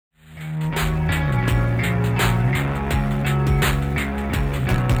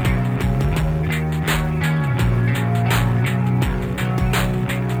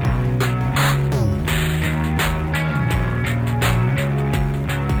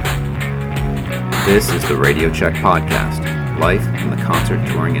This is the Radio Check Podcast, Life in the Concert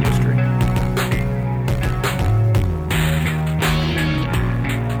Touring Industry.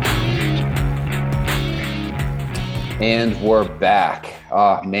 And we're back.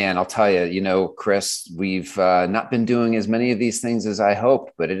 Oh, man, I'll tell you, Chris, we've not been doing as many of these things as I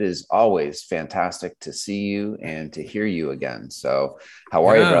hoped, but it is always fantastic to see you and to hear you again. So how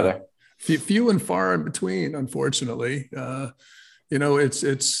are you, brother? Few and far in between, unfortunately.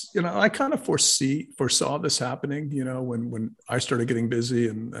 I kind of foresaw this happening, when I started getting busy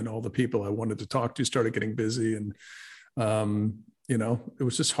and all the people I wanted to talk to started getting busy. And, it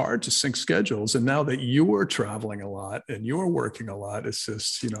was just hard to sync schedules. And now that you are traveling a lot and you're working a lot, it's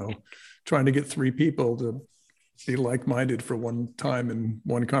just, trying to get three people to be like-minded for one time and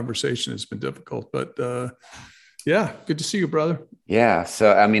one conversation has been difficult. But yeah, good to see you, brother. Yeah.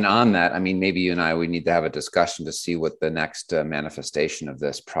 So, on that, maybe you and we need to have a discussion to see what the next manifestation of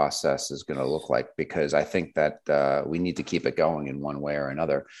this process is going to look like, because I think that we need to keep it going in one way or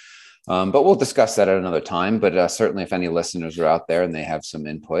another. But we'll discuss that at another time. But certainly if any listeners are out there and they have some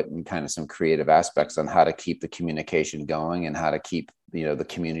input and kind of some creative aspects on how to keep the communication going and how to keep, the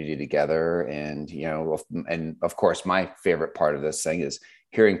community together. And, and of course, my favorite part of this thing is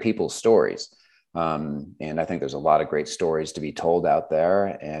hearing people's stories. And I think there's a lot of great stories to be told out there.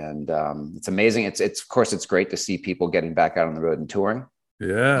 And it's amazing. It's of course, it's great to see people getting back out on the road and touring.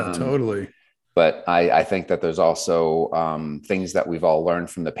 Yeah, totally. But I think that there's also things that we've all learned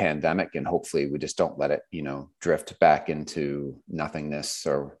from the pandemic, and hopefully we just don't let it, drift back into nothingness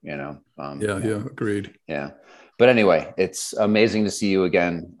or, agreed. Yeah. But anyway, it's amazing to see you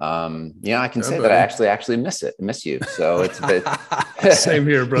again. I can say that I actually miss you. So it's a bit same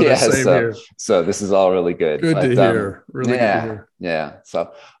here, brother. Here. So this is all really good. Good to hear. Really good to hear. Yeah.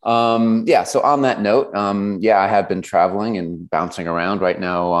 So, so on that note, I have been traveling and bouncing around right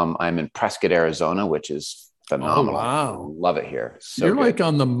now. I'm in Prescott, Arizona, which is phenomenal. Oh, wow. Love it here. So you're good. like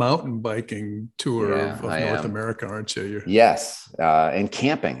on the mountain biking tour of North America, aren't you? Yes. And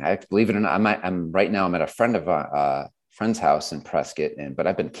camping. I believe it or not, I'm right now, I'm at a friend's house in Prescott, but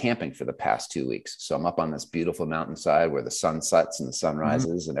I've been camping for the past 2 weeks. So I'm up on this beautiful mountainside where the sun sets and the sun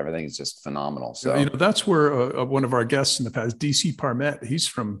rises and everything is just phenomenal. So, that's where one of our guests in the past, DC Parmet, he's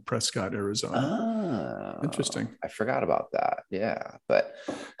from Prescott, Arizona. Interesting. I forgot about that. Yeah. But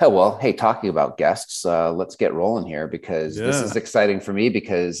hey, talking about guests, let's get rolling here, because this is exciting for me,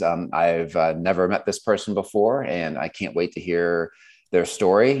 because I've never met this person before, and I can't wait to hear their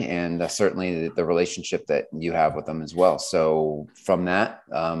story and certainly the relationship that you have with them as well. So from that,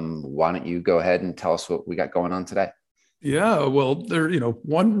 why don't you go ahead and tell us what we got going on today? Yeah, well,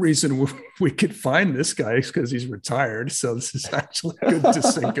 one reason we could find this guy is because he's retired. So this is actually good to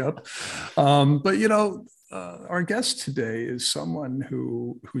sync up. Our guest today is someone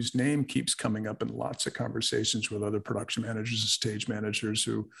whose name keeps coming up in lots of conversations with other production managers and stage managers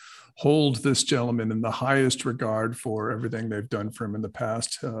who hold this gentleman in the highest regard for everything they've done for him in the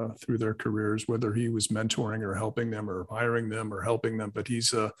past through their careers, whether he was mentoring or helping them or hiring them or helping them. But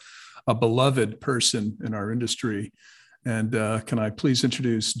he's a beloved person in our industry. And can I please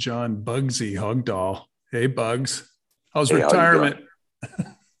introduce John Bugsy Hogdahl? Hey, Bugs. How's retirement?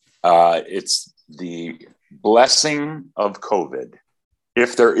 It's the blessing of COVID,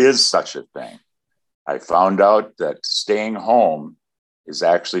 if there is such a thing. I found out that staying home is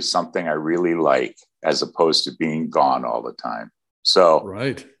actually something I really like, as opposed to being gone all the time. So,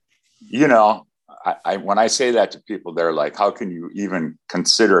 right. When I say that to people, they're like, how can you even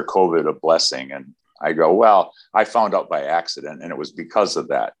consider COVID a blessing? And I go, well, I found out by accident, and it was because of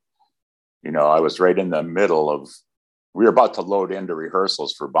that. I was right in the middle we were about to load into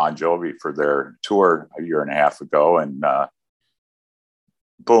rehearsals for Bon Jovi for their tour a year and a half ago. And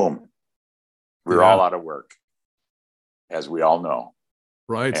boom, we were all out of work, as we all know.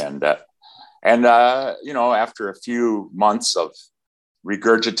 Right. And after a few months of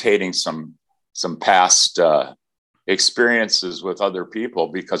regurgitating some past experiences with other people,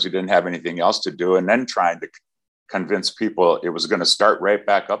 because we didn't have anything else to do, and then trying to convince people it was going to start right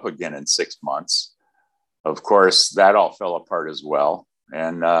back up again in 6 months. Of course, that all fell apart as well.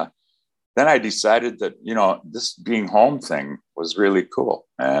 And then I decided that, this being home thing was really cool.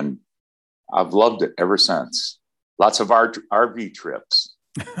 And I've loved it ever since. Lots of RV trips.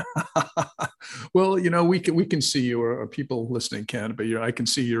 Well, we can see you, or people listening can, but I can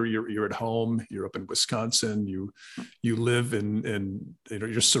see you're at home. You're up in Wisconsin. You live in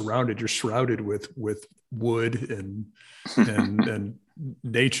you're shrouded with wood and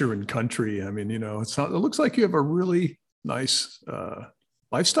nature and country. It looks like you have a really nice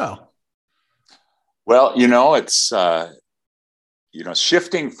lifestyle. Well, it's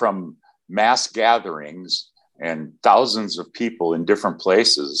shifting from mass gatherings and thousands of people in different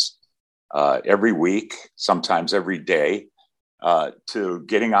places every week, sometimes every day, to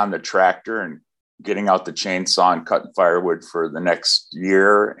getting on the tractor and getting out the chainsaw and cutting firewood for the next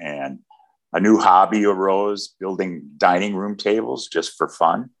year. And a new hobby arose, building dining room tables just for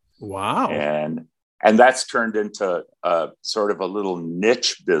fun. Wow. And that's turned into sort of a little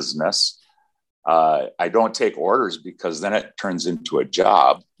niche business. I don't take orders because then it turns into a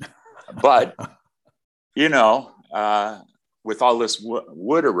job. But, you know, with all this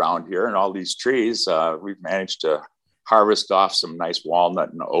wood around here and all these trees, we've managed to harvest off some nice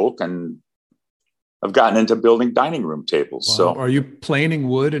walnut and oak, and I've gotten into building dining room tables. Wow. So are you planing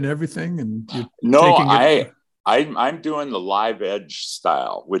wood and everything? And no, I'm doing the live edge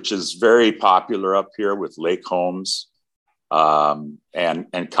style, which is very popular up here with lake homes and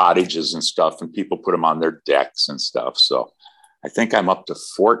cottages and stuff, and people put them on their decks and stuff. So I think I'm up to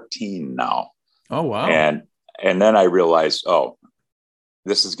 14 now. Oh, wow. And then I realized,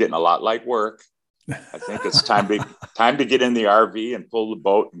 this is getting a lot like work. I think it's time to get in the RV and pull the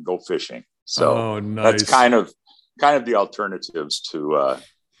boat and go fishing. So nice. That's kind of the alternatives to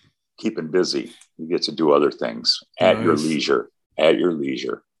keeping busy. You get to do other things at your leisure.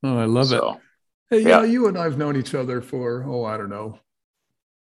 Oh, I love it. Hey, yeah, you and I've known each other for, I don't know,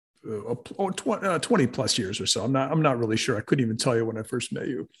 20 plus years or so. I'm not really sure. I couldn't even tell you when I first met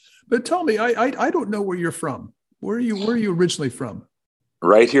you. But tell me, I don't know where you're from. Where are you originally from?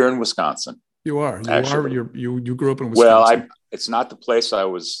 Right here in Wisconsin. You are. You grew up in Wisconsin. Well, it's not the place I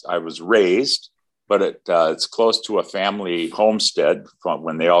was raised, but it's close to a family homestead from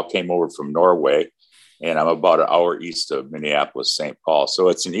when they all came over from Norway, and I'm about an hour east of Minneapolis, St. Paul. So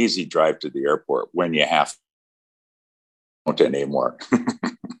it's an easy drive to the airport when you have to anymore.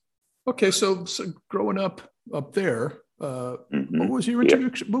 Okay, so growing up there, what was your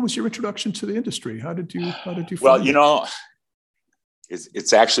introduction? Yeah. What was your introduction to the industry? How did you? Well, you know,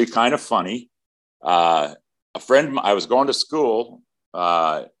 it's actually kind of funny. A friend, I was going to school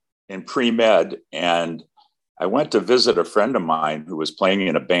in pre-med, and I went to visit a friend of mine who was playing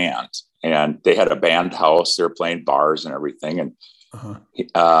in a band, and they had a band house. They were playing bars and everything. And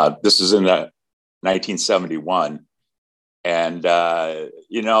this is in 1971. And,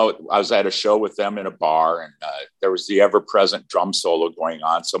 you know, I was at a show with them in a bar, and there was the ever-present drum solo going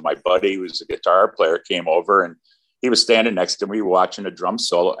on. So my buddy, who was a guitar player, came over, and he was standing next to me watching a drum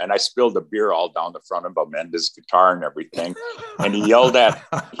solo, and I spilled a beer all down the front of him and his guitar and everything. And he yelled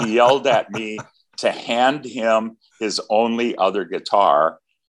at me to hand him his only other guitar.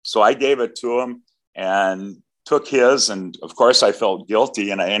 So I gave it to him and took his. And of course I felt guilty,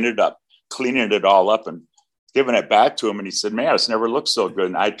 and I ended up cleaning it all up and giving it back to him. And he said, "Man, it's never looked so good."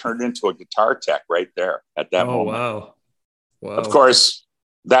 And I turned into a guitar tech right there at that moment. Wow. Of course,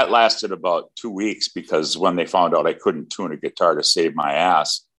 that lasted about 2 weeks, because when they found out I couldn't tune a guitar to save my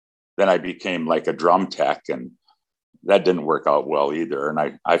ass, then I became like a drum tech, and that didn't work out well either.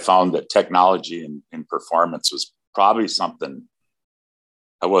 And I found that technology in performance was probably something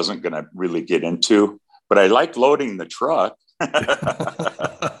I wasn't going to really get into, but I liked loading the truck.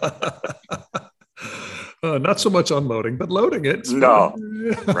 Not so much unloading, but loading it. No,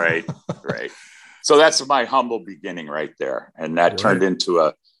 right. So that's my humble beginning right there. And that turned into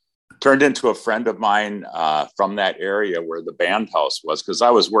a friend of mine from that area where the band house was, because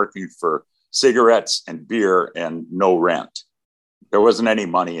I was working for cigarettes and beer and no rent. There wasn't any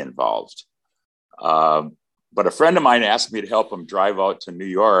money involved. But a friend of mine asked me to help him drive out to New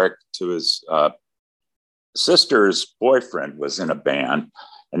York to his sister's boyfriend was in a band,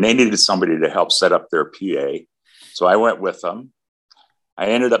 and they needed somebody to help set up their PA. So I went with them. I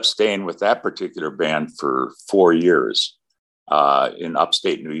ended up staying with that particular band for 4 years in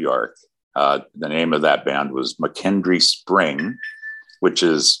upstate New York. The name of that band was McKendree Spring, which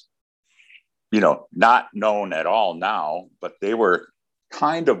is, you know, not known at all now, but they were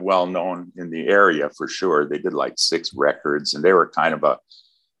kind of well known in the area for sure. They did like 6 records, and they were kind of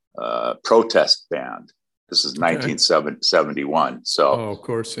a protest band. This is 1971. So of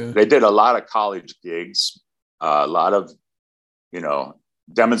course, yeah. They did a lot of college gigs, a lot of, you know,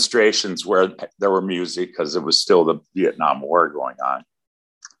 demonstrations where there were music, because it was still the Vietnam War going on.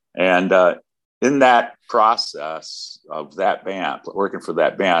 And in that process of that band, working for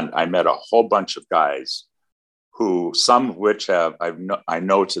that band, I met a whole bunch of guys who, some of which I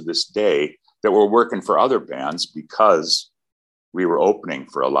know to this day, that were working for other bands because we were opening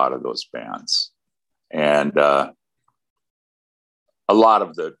for a lot of those bands. And a lot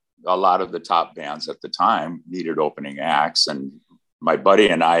of the top bands at the time needed opening acts. And my buddy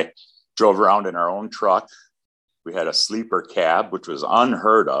and I drove around in our own truck. We had a sleeper cab, which was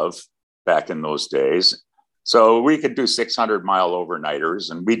unheard of back in those days. So we could do 600-mile overnighters,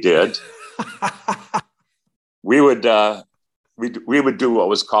 and we did. We would do what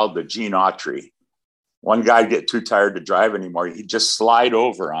was called the Gene Autry. One guy get too tired to drive anymore. He'd just slide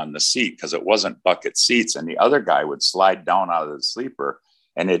over on the seat because it wasn't bucket seats. And the other guy would slide down out of the sleeper,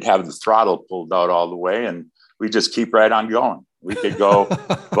 and it'd have the throttle pulled out all the way. And we just keep right on going. We could go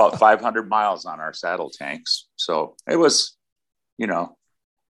about 500 miles on our saddle tanks. So it was,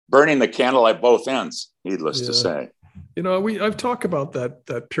 burning the candle at both ends, needless to say. I've talked about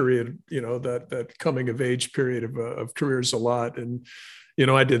that period, that coming of age period of careers a lot. And,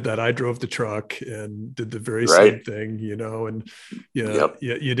 I did that. I drove the truck and did the very same thing, and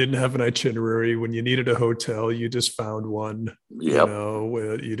you didn't have an itinerary. When you needed a hotel, you just found one.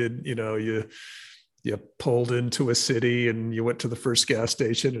 You pulled into a city and you went to the first gas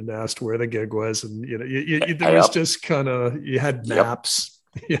station and asked where the gig was. And, there was just you had maps.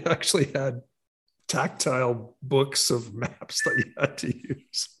 You actually had tactile books of maps that you had to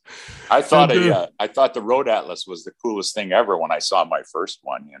use. I thought the Road Atlas was the coolest thing ever when I saw my first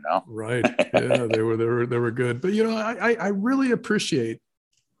one, Right. Yeah, they were good. But, I really appreciate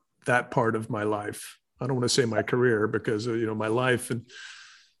that part of my life. I don't want to say my career because, my life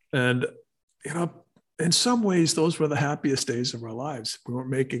and, in some ways, those were the happiest days of our lives. We weren't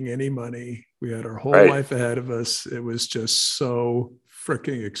making any money. We had our whole life ahead of us. It was just so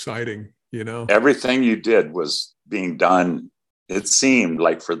freaking exciting, Everything you did was being done, it seemed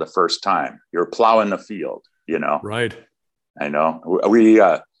like for the first time. You're plowing the field, Right. I know. We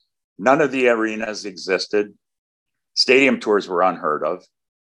none of the arenas existed. Stadium tours were unheard of.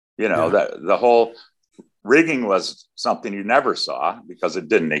 The whole rigging was something you never saw because it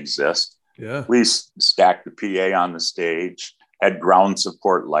didn't exist. Yeah. We stacked the PA on the stage, had ground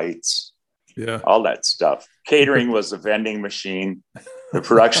support lights, all that stuff. Catering was a vending machine. The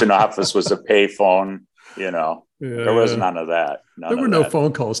production office was a payphone, there was none of that. There were no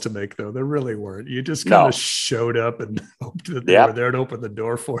phone calls to make, though. There really weren't. You just kind of showed up and hoped that they were there to open the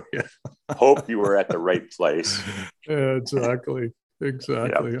door for you. Hope you were at the right place. Yeah, exactly.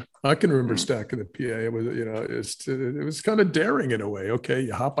 Yep. I can remember stacking the PA. It was, it was kind of daring in a way. Okay,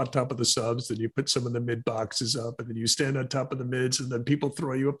 you hop on top of the subs, and you put some of the mid boxes up, and then you stand on top of the mids, and then people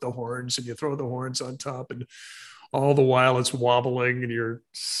throw you up the horns, and you throw the horns on top, and all the while it's wobbling, and you're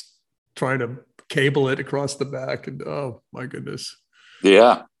trying to cable it across the back, and oh my goodness.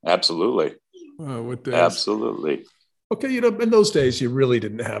 Yeah, absolutely. What days? Absolutely. Okay, in those days you really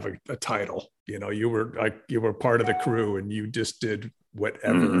didn't have a title. You were part of the crew, and you just did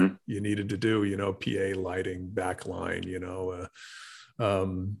whatever you needed to do. PA, lighting, backline.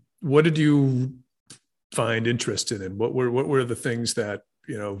 What did you find interested in? What were the things that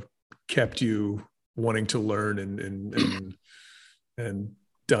kept you wanting to learn and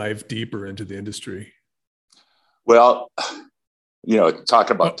dive deeper into the industry? Well, talk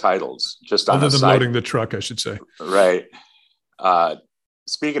about titles. Just on other than loading the truck, I should say. Right.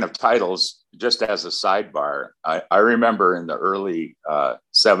 Speaking of titles, just as a sidebar, I remember in the early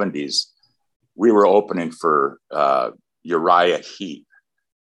 70s, we were opening for Uriah Heep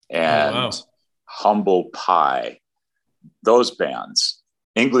and Humble Pie, those bands,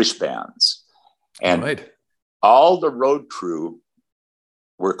 English bands. And all the road crew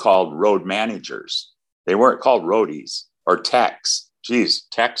were called road managers. They weren't called roadies or techs. Geez,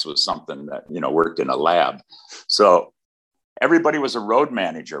 techs was something that, worked in a lab. So everybody was a road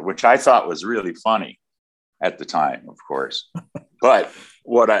manager, which I thought was really funny at the time, of course. But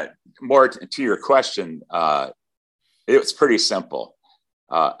more to your question, it was pretty simple.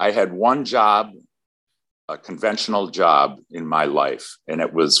 I had one job, a conventional job in my life, and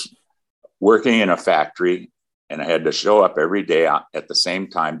it was working in a factory, and I had to show up every day at the same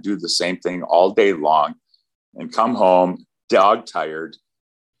time, do the same thing all day long, and come home dog tired.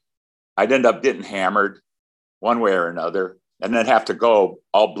 I'd end up getting hammered one way or another, and then have to go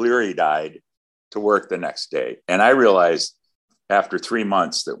all bleary-eyed to work the next day. And I realized after 3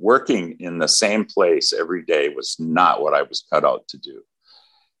 months that working in the same place every day was not what I was cut out to do.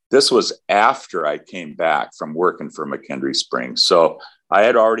 This was after I came back from working for McKendree Springs. So I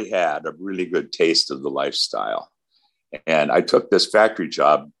had already had a really good taste of the lifestyle. And I took this factory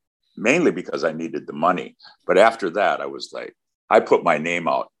job mainly because I needed the money. But after that, I was like, I put my name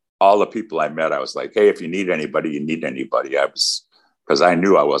out. All the people I met, I was like, hey, if you need anybody, you need anybody. Because I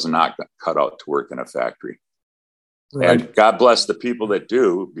knew I was not cut out to work in a factory. Right. And God bless the people that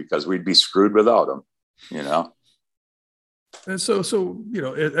do, because we'd be screwed without them, And so, as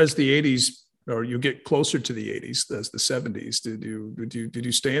the 80s, or you get closer to the 80s, as the 70s, did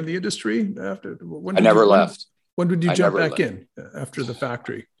you stay in the industry after? I never left. When did you jump back in after the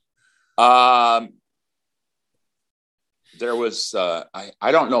factory? Um, there was,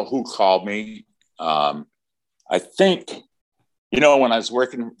 I don't know who called me. I think, when I was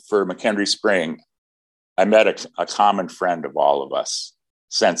working for McHenry Spring, I met a common friend of all of us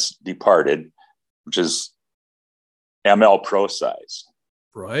since departed, which is ML Pro Size.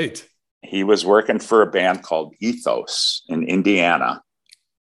 Right. He was working for a band called Ethos in Indiana.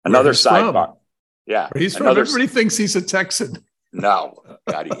 Another sidebar. From? Yeah. Where he's from. Everybody thinks he's a Texan. No.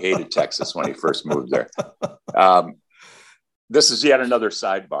 God, he hated Texas when he first moved there. This is yet another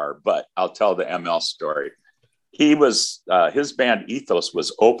sidebar, but I'll tell the ML story. He was, his band Ethos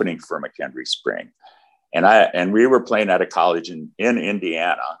was opening for McHenry Spring. And we were playing at a college in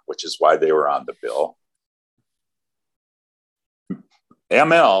Indiana, which is why they were on the bill.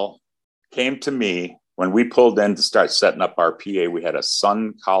 ML came to me when we pulled in to start setting up our PA. We had a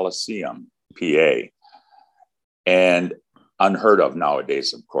Sun Coliseum PA, and unheard of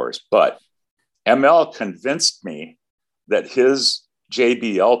nowadays, of course. But ML convinced me that his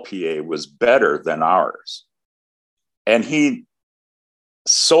JBL PA was better than ours. And he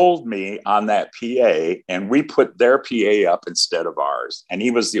sold me on that PA, and we put their PA up instead of ours. And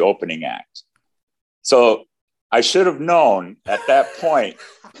he was the opening act. So I should have known at that point,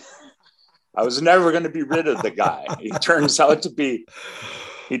 I was never going to be rid of the guy. He turns out to be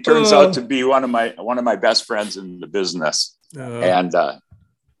one of my best friends in the business. And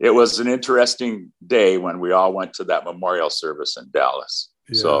it was an interesting day when we all went to that memorial service in Dallas.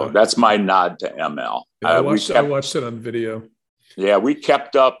 Yeah. So that's my nod to ML. Yeah, I watched it on video. Yeah, we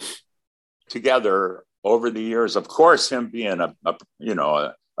kept up together over the years. Of course, him being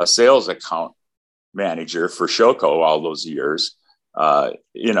a sales account manager for Shoko all those years, and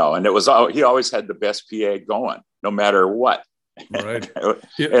it was he always had the best PA going, no matter what. Right.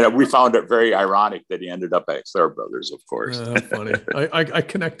 And we found it very ironic that he ended up at Clare Brothers, of course. Funny. I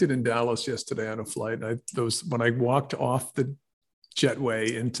connected in Dallas yesterday on a flight. When I walked off the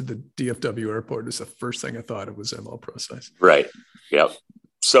jetway into the DFW airport, is the first thing I thought it was ML Pro Size. Right. Yep.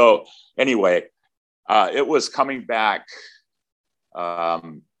 So anyway, it was coming back.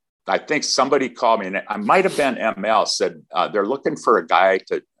 I think somebody called me, and I might have been ML, said they're looking for a guy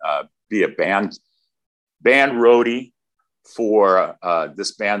to be a band roadie for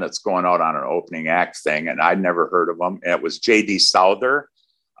this band that's going out on an opening act thing. And I'd never heard of them. And it was J.D. Souther.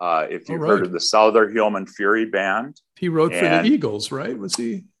 If you've heard of the Souther Hillman Fury Band. He wrote for the Eagles, right? Was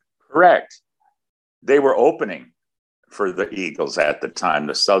he? Correct. They were opening for the Eagles at the time,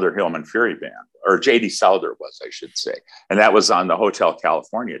 the Souther Hillman Fury Band, or J.D. Souther was, I should say. And that was on the Hotel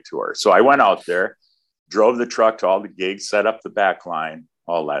California tour. So I went out there, drove the truck to all the gigs, set up the back line,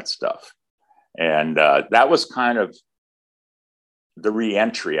 all that stuff. And that was kind of the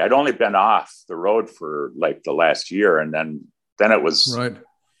re-entry. I'd only been off the road for like the last year. And then it was, right.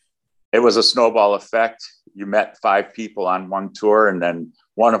 It was a snowball effect. You met 5 people on one tour, and then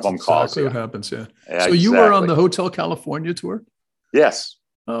one of them calls you. Exactly what happens, yeah. So you were on the Hotel California tour? Yes.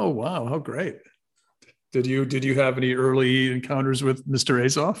 Oh, wow. How great. Did you have any early encounters with Mr.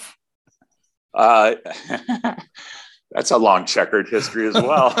 Azoff? That's a long checkered history as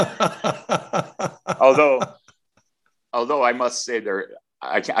well. Although I must say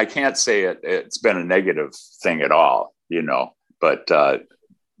I can't say it's been a negative thing at all, but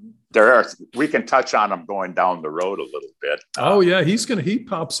we can touch on him going down the road a little bit. Oh yeah. He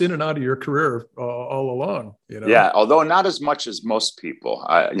pops in and out of your career all along, Yeah. Although not as much as most people,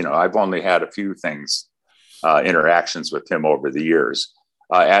 I've only had a few things, interactions with him over the years.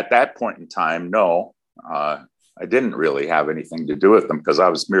 At that point in time, no, I didn't really have anything to do with them because I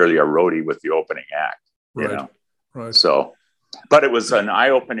was merely a roadie with the opening act, Right. So, but it was an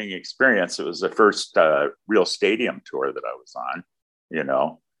eye-opening experience. It was the first real stadium tour that I was on,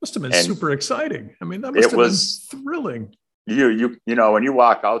 Must have been super exciting. I mean, that must have been thrilling. You when you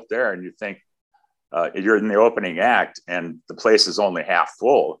walk out there and you think you're in the opening act and the place is only half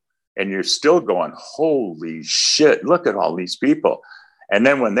full and you're still going, holy shit, look at all these people. And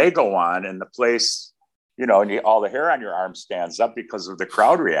then when they go on and the place, and all the hair on your arm stands up because of the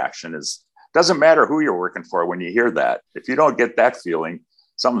crowd reaction doesn't matter who you're working for when you hear that. If you don't get that feeling,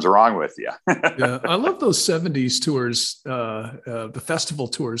 something's wrong with you. Yeah, I love those 70s tours, the festival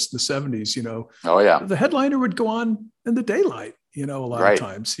tours, the 70s, Oh, yeah. The headliner would go on in the daylight, a lot of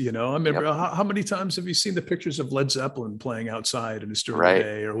times, I remember how many times have you seen the pictures of Led Zeppelin playing outside and it's during the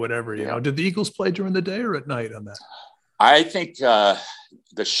day or whatever, Did the Eagles play during the day or at night on that? I think the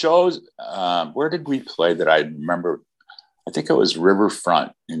shows, where did we play that I remember? I think it was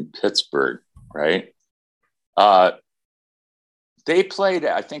Riverfront in Pittsburgh, right? I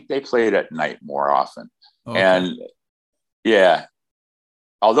think they played at night more often. Okay. And yeah,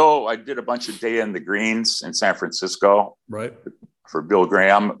 although I did a bunch of Day in the Greens in San Francisco, right, for Bill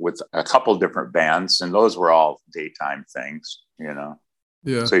Graham with a couple different bands, and those were all daytime things,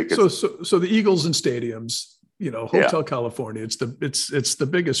 Yeah. So you could, so the Eagles in stadiums, Hotel California, it's the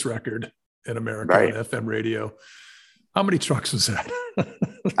biggest record in America on FM radio. How many trucks was that?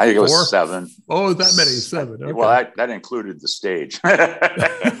 I think it was 7. Oh, that many? 7. Okay. Well, that included the stage.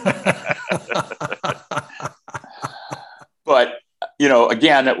 But,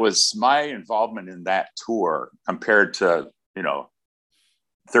 again, it was my involvement in that tour compared to,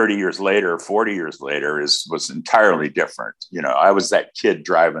 30 years later, 40 years later was entirely different. I was that kid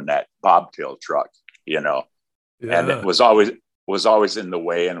driving that bobtail truck, and it was always in the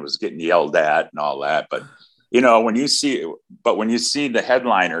way and was getting yelled at and all that. But, when you see the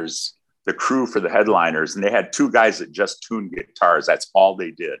headliners, the crew for the headliners, and they had 2 guys that just tuned guitars. That's all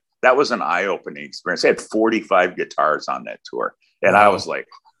they did. That was an eye-opening experience. They had 45 guitars on that tour. And I was like,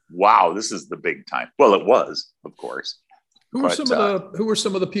 wow, this is the big time. Well, it was, of course. Who were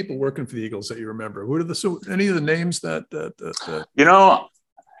some of the people working for the Eagles that you remember? Any of the names that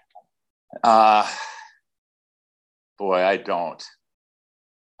boy, I don't.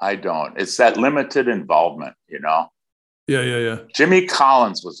 It's that limited involvement, Yeah. Jimmy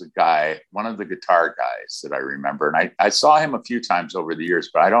Collins was a guy, one of the guitar guys that I remember. And I saw him a few times over the years,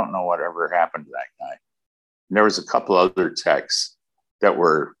 but I don't know whatever happened to that guy. And there was a couple other techs that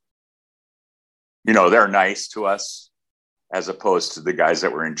were, they're nice to us, as opposed to the guys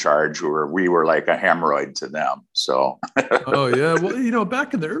that were in charge we were like a hemorrhoid to them. So. Oh yeah. Well,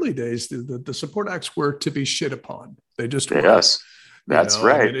 back in the early days, the support acts were to be shit upon. They just were. Yes, that's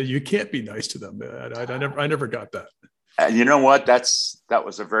right. I mean, you can't be nice to them. I never got that. You know what? That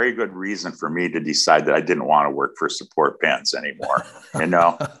was a very good reason for me to decide that I didn't want to work for support bands anymore.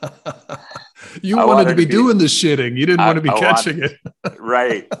 You wanted to be doing the shitting. You didn't want to be catching it.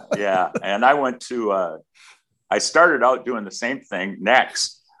 Right. Yeah. And I went to, I started out doing the same thing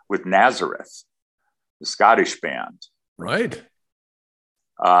next with Nazareth, the Scottish band. Right.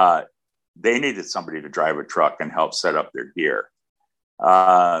 They needed somebody to drive a truck and help set up their gear.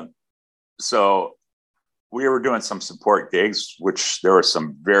 So we were doing some support gigs, which there were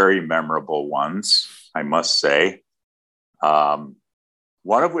some very memorable ones, I must say. One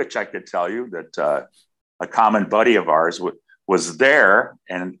of which I could tell you that a common buddy of ours was there,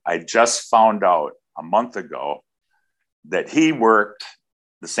 and I just found out a month ago that he worked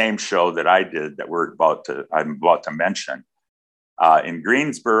the same show that I did that I'm about to mention. In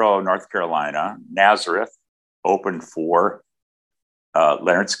Greensboro, North Carolina, Nazareth opened for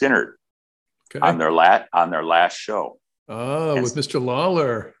Lynyrd Skynyrd. Okay. on their last show. Oh, and with Mr.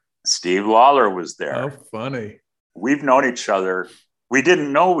 Lawler. Steve Lawler was there. How funny. We've known each other. We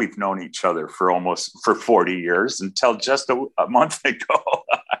didn't know we've known each other for 40 years until just a month ago.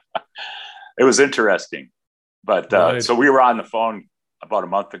 It was interesting. But right. So we were on the phone about a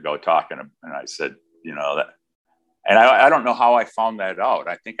month ago talking, and I said, that. And I don't know how I found that out.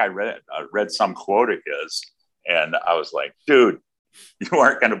 I think I read some quote of his, and I was like, dude, you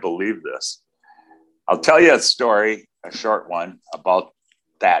aren't going to believe this. I'll tell you a story, a short one, about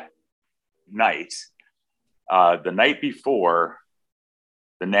that night. The night before,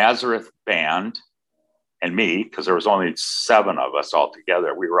 the Nazareth band and me, because there was only 7 of us all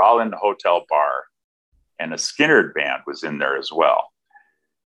together, we were all in the hotel bar, and a Skynyrd band was in there as well.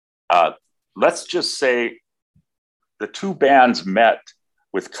 Let's just say the 2 bands met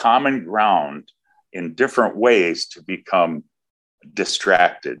with common ground in different ways to become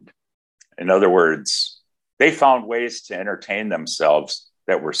distracted. In other words, they found ways to entertain themselves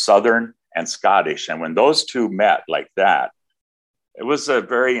that were Southern and Scottish. And when those 2 met like that, it was a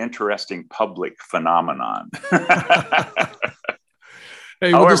very interesting public phenomenon.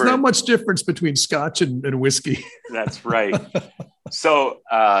 Hey, well, there's not much difference between Scotch and whiskey. That's right. So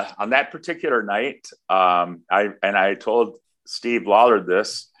on that particular night, I told Steve Lawler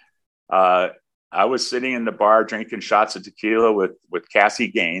this. I was sitting in the bar drinking shots of tequila with Cassie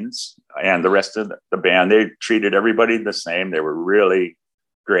Gaines and the rest of the band. They treated everybody the same. They were really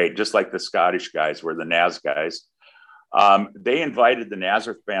great, just like the Scottish guys were the Naz guys. They invited the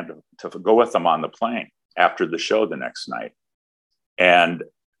Nazareth band to go with them on the plane after the show the next night. And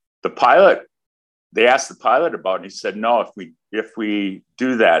they asked the pilot about it, and he said, no, if we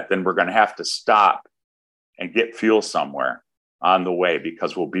do that, then we're going to have to stop and get fuel somewhere on the way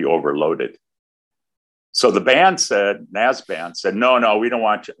because we'll be overloaded. So the Naz band said, no, we don't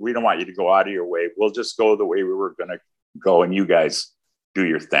want you to go out of your way. We'll just go the way we were going to go, and you guys do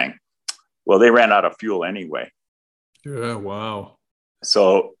your thing. Well, they ran out of fuel anyway. Yeah, wow.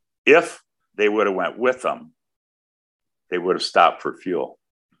 So if they would have went with them, they would have stopped for fuel.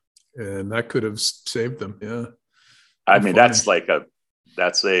 And that could have saved them. Yeah. I mean, that's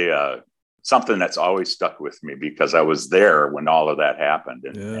something that's always stuck with me because I was there when all of that happened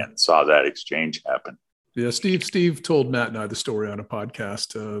and saw that exchange happen. Yeah, Steve told Matt and I the story on a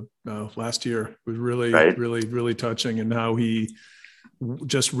podcast last year. It was really touching, and how he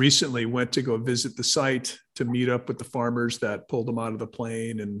just recently went to go visit the site to meet up with the farmers that pulled him out of the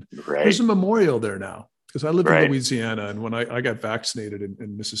plane. And there's a memorial there now, because I live in Louisiana, and when I got vaccinated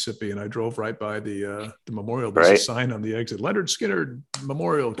in Mississippi and I drove right by the memorial, there's a sign on the exit, Leonard Skinner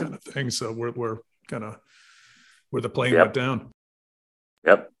Memorial kind of thing. So we're kind of where the plane went down.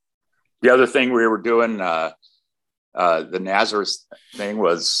 Yep. The other thing we were doing, the Nazareth thing,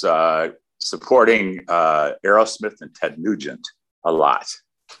 was supporting Aerosmith and Ted Nugent a lot.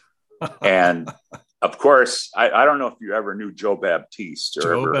 And of course, I don't know if you ever knew Joe Baptiste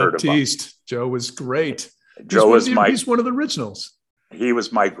or ever heard of him. Joe was great. He's one of the originals. He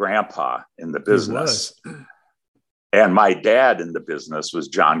was my grandpa in the business. And my dad in the business was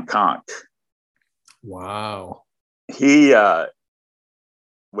John Conk. Wow. He,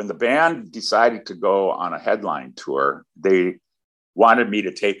 when the band decided to go on a headline tour, they wanted me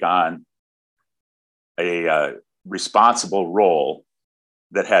to take on a responsible role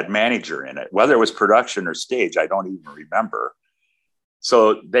that had manager in it, whether it was production or stage, I don't even remember.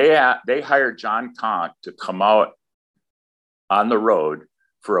 So they hired John Conk to come out on the road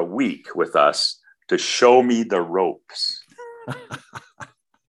for a week with us to show me the ropes.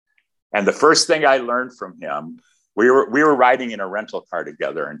 And the first thing I learned from him, we were riding in a rental car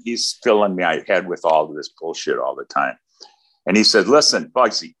together, and he's filling my head with all of this bullshit all the time. And he said, listen,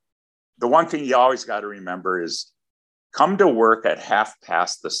 Bugsy, the one thing you always got to remember is come to work at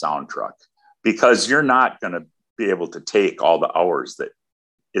 1/2 the sound truck, because you're not going to be able to take all the hours that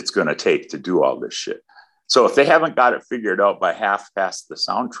it's going to take to do all this shit. So if they haven't got it figured out by 1/2 the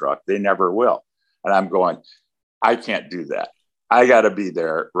sound truck, they never will. And I'm going, I can't do that. I got to be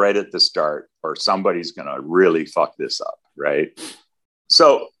there right at the start, or somebody's going to really fuck this up, right?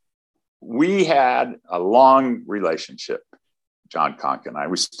 So we had a long relationship, John Conk and I.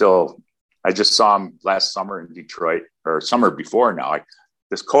 I just saw him last summer in Detroit, or summer before now.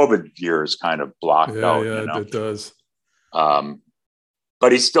 This COVID year is kind of blocked out. Yeah, you know? It does.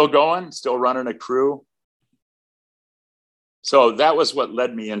 But he's still going, still running a crew. So that was what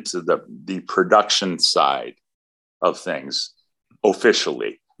led me into the production side of things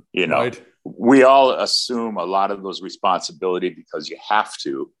officially. You know, we all assume a lot of those responsibility because you have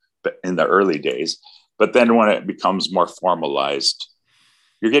to, but in the early days. But then when it becomes more formalized,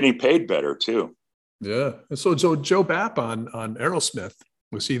 you're getting paid better too. Yeah. So Joe Bapp on Aerosmith,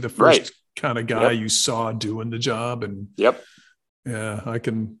 was he the first kind of guy you saw doing the job? And yeah, I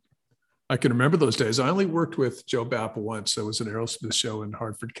can remember those days. I only worked with Joe Bapp once. There was an Aerosmith show in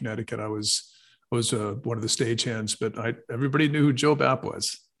Hartford, Connecticut. I was one of the stagehands, but everybody knew who Joe Bapp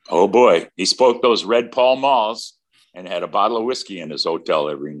was. Oh boy, he spoke those Red Paul Malls and had a bottle of whiskey in his hotel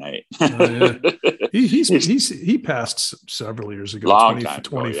every night. Oh, yeah. He passed several years ago,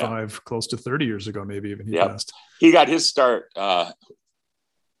 25, close to 30 years ago, maybe even he passed. He got his start. God,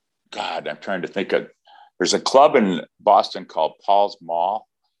 I'm trying to think of, there's a club in Boston called Paul's Mall.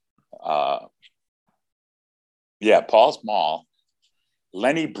 Paul's Mall.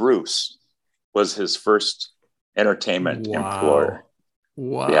 Lenny Bruce was his first entertainment employer.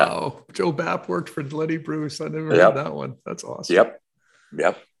 Wow. Yeah. Joe Bapp worked for Lenny Bruce. I never heard that one. That's awesome. Yep.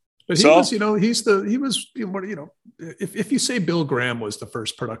 But he was, if you say Bill Graham was the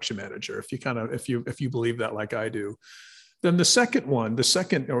first production manager, if you believe that, like I do, then the second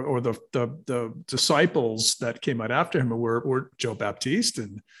or the disciples that came out after him were Joe Baptiste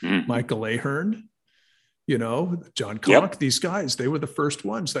and Michael Ahern, John Conk, these guys, they were the first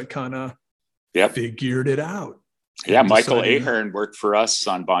ones that kind of figured it out. Yeah, Michael Ahern worked for us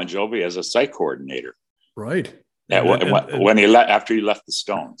on Bon Jovi as a site coordinator. Right. After he left the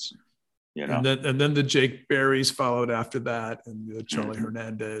Stones, And then the Jake Berrys followed after that, and the Charlie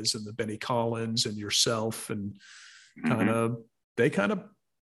Hernandez and the Benny Collins and yourself, and they kind of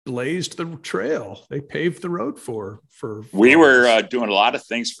blazed the trail. They paved the road for we were doing a lot of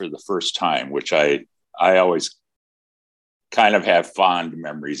things for the first time, which I always kind of have fond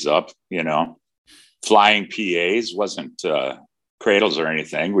memories of, Flying PAs wasn't cradles or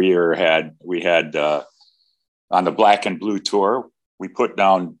anything. We had on the Black and Blue tour, we put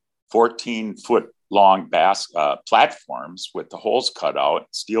down 14-foot long platforms with the holes cut out,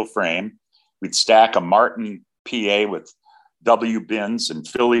 steel frame. We'd stack a Martin PA with W bins and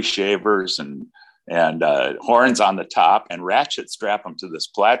Philly shavers and horns on the top, and ratchet strap them to this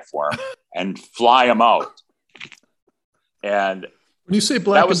platform and fly them out. And When you say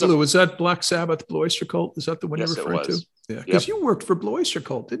Black and Blue, is that Black Sabbath, Blue Oyster Cult? Is that the one you're referring to? Yeah, because you worked for Blue Oyster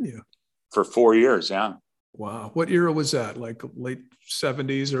Cult, didn't you? For 4 years, yeah. Wow. What era was that? Like late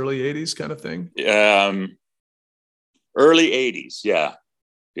 70s, early 80s kind of thing? Early 80s, yeah.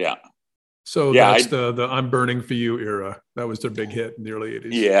 Yeah. So that's the I'm Burning for You era. That was their big hit in the early 80s.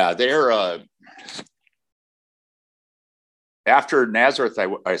 Yeah, they're after Nazareth,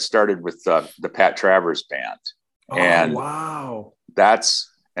 I started with the Pat Travers band. And wow.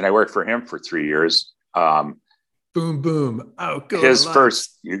 And I worked for him for 3 years. Boom, boom. Oh, go his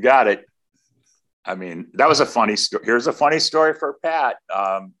first, you got it. I mean, that was a funny story. Here's a funny story for Pat.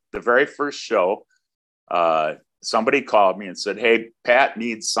 The very first show, somebody called me and said, "Hey, Pat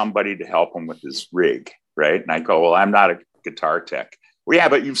needs somebody to help him with his rig." Right. And I go, "Well, I'm not a guitar tech." "Well, yeah,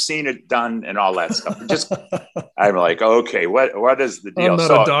 but you've seen it done and all that stuff." I'm like, okay, what is the deal? I'm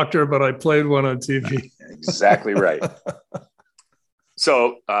not a doctor, but I played one on TV. Exactly right.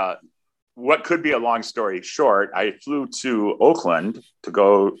 So what could be a long story short, I flew to Oakland to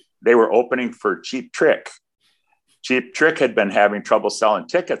go. They were opening for Cheap Trick. Cheap Trick had been having trouble selling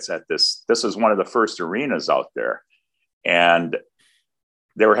tickets at this. This was one of the first arenas out there. And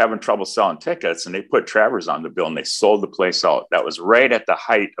they were having trouble selling tickets, and they put Travers on the bill and they sold the place out. That was right at the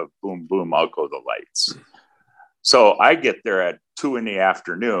height of Boom, Boom, Out Go the Lights. So I get there at 2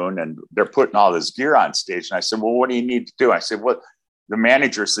 p.m. and they're putting all this gear on stage. And I said, "Well, what do you need to do?" I said, "Well," the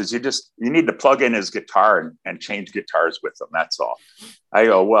manager says, you need to plug in his guitar and change guitars with him. That's all." I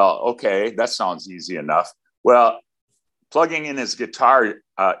go, "Well, okay, that sounds easy enough." Well, plugging in his guitar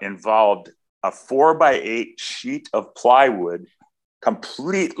involved a 4x8 sheet of plywood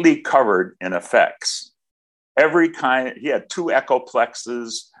completely covered in effects. Every kind, he had 2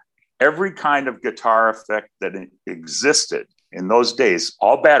 Echoplexes, every kind of guitar effect that existed in those days,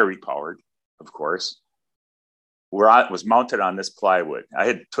 all battery powered, of course, was mounted on this plywood. I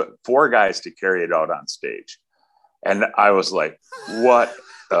had 4 guys to carry it out on stage. And I was like, what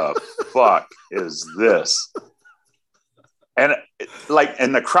the fuck is this? And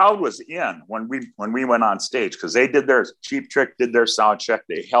the crowd was in when we went on stage, because they did their Cheap Trick, did their sound check.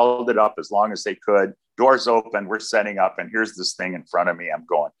 They held it up as long as they could. Doors open, we're setting up, and here's this thing in front of me. I'm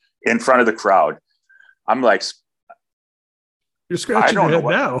going in front of the crowd. I'm like, you're scratching your head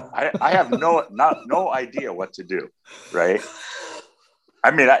now. I have no idea what to do. Right.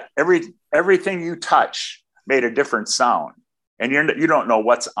 I mean, everything you touch made a different sound. And you don't know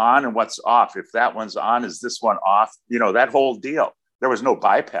what's on and what's off. If that one's on, is this one off? That whole deal. There was no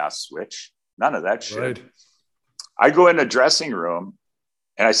bypass switch. None of that shit. Right. I go in the dressing room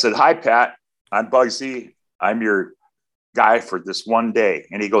and I said, "Hi, Pat. I'm Bugsy. I'm your guy for this one day."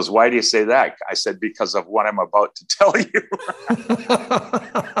 And he goes, "Why do you say that?" I said, "Because of what I'm about to tell you."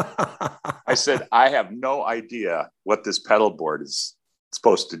 I said, "I have no idea what this pedal board is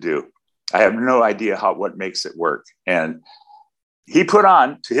supposed to do. I have no idea what makes it work." And he put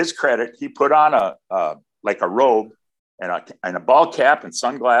on, to his credit, a robe and a ball cap and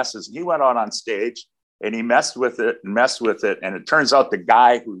sunglasses. And he went out on stage and he messed with it. And it turns out the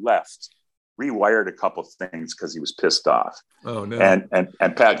guy who left rewired a couple things because he was pissed off. Oh, no.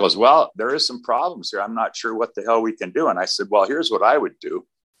 And Pat goes, "Well, there is some problems here. I'm not sure what the hell we can do." And I said, "Well, here's what I would do."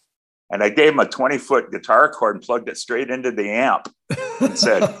 And I gave him a 20-foot guitar cord and plugged it straight into the amp and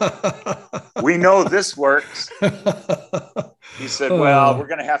said, "We know this works." He said, "Well, we're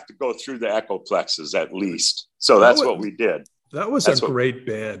going to have to go through the Echoplexes at least." So that's what we did. That was a great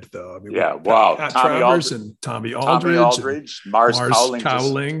band, though. I mean, yeah, wow. Pat Travers and Tommy Aldridge, Mars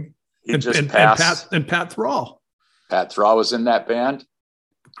Cowling. And Pat Thrall. Pat Thrall was in that band.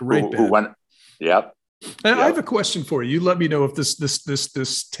 Great band. Who went, yep. And I have a question for you. You let me know if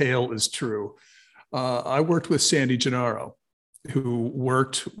this tale is true. I worked with Sandy Gennaro, who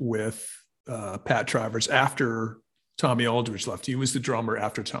worked with Pat Travers after Tommy Aldridge left. He was the drummer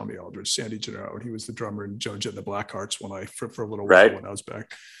after Tommy Aldridge, Sandy Gennaro, and he was the drummer in Joan Jett and the Blackhearts for a little while when I was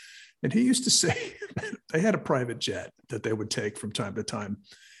back. And he used to say they had a private jet that they would take from time to time,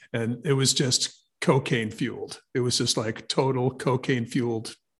 and it was just cocaine fueled. It was just like total cocaine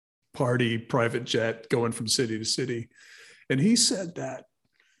fueled party private jet going from city to city. And he said that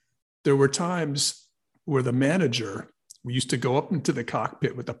there were times where the manager, we used to go up into the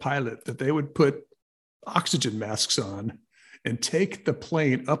cockpit with the pilot, that they would put oxygen masks on and take the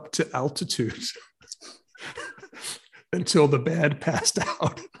plane up to altitude until the band passed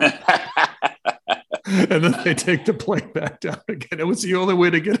out. And then they take the plane back down again. It was the only way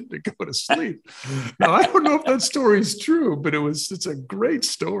to get him to go to sleep. Now, I don't know if that story is true, but it's a great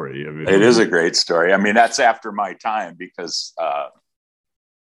story. I mean, it is a great story. I mean, that's after my time, because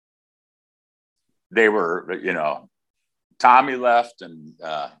they were, Tommy left, and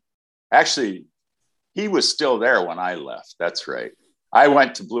actually, he was still there when I left. That's right. I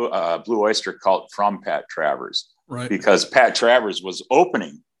went to Blue Oyster Cult from Pat Travers, right? Because Pat Travers was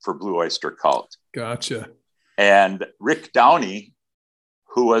opening for Blue Oyster Cult. Gotcha. And Rick Downey,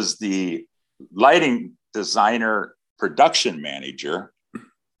 who was the lighting designer production manager,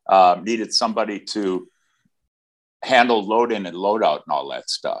 needed somebody to handle load in and load out and all that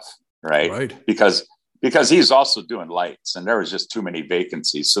stuff, right? Because he's also doing lights, and there was just too many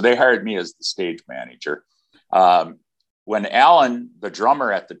vacancies. So they hired me as the stage manager. When Alan, the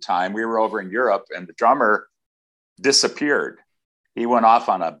drummer at the time, we were over in Europe, and the drummer disappeared. He went off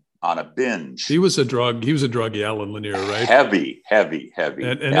on a binge. He was a druggie, Alan Lanier, right? Heavy.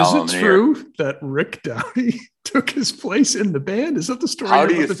 And is it true that Rick Downey took his place in the band? Is that the story? How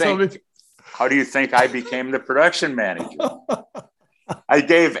do you think I became the production manager? I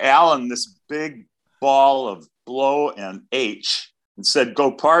gave Alan this big ball of blow and H and said,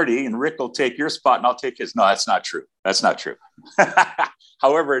 go party, and Rick will take your spot and I'll take his. No, that's not true.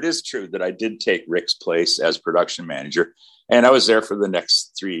 However, it is true that I did take Rick's place as production manager, and I was there for the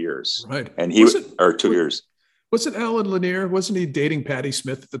next 3 years. Right. And 2 years. Was it Alan Lanier? Wasn't he dating Patti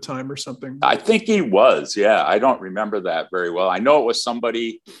Smith at the time or something? I think he was. Yeah. I don't remember that very well. I know it was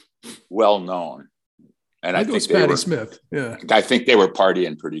somebody well known. And I think it was Patti Smith. Yeah. I think they were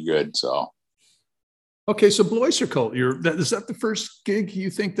partying pretty good. So. Okay, so Blue Oyster Cult, is that the first gig you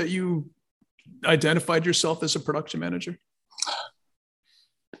think that you identified yourself as a production manager?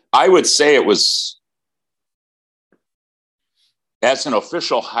 I would say it was as an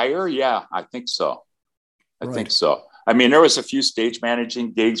official hire. Yeah, I think so. I think so. I mean, there was a few stage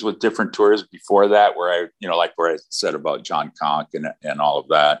managing gigs with different tours before that where where I said about John Conk and all of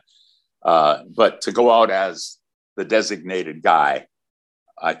that. But to go out as the designated guy,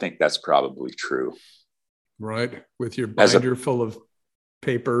 I think that's probably true. Right. With your binder full of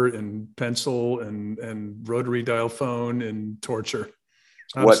paper and pencil and rotary dial phone and torture.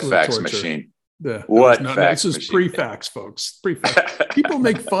 Absolute what fax torture. Machine? Yeah. This is pre-fax, folks. Pre-fax. People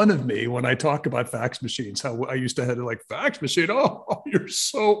make fun of me when I talk about fax machines. How I used to have fax machine. Oh, you're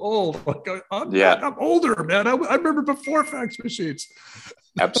so old. Like I'm older, man. I remember before fax machines.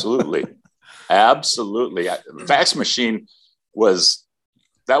 Absolutely. Fax machine was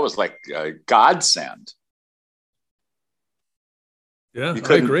like a godsend. Yeah,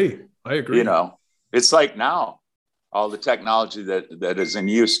 I agree. It's like now, all the technology that is in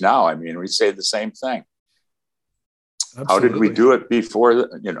use now. I mean, we say the same thing. Absolutely. How did we do it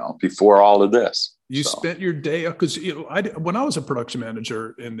before all of this? You spent your day, because when I was a production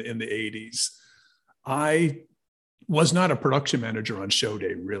manager in the 80s, I was not a production manager on show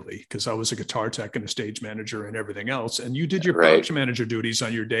day, really, because I was a guitar tech and a stage manager and everything else. And you did your production manager duties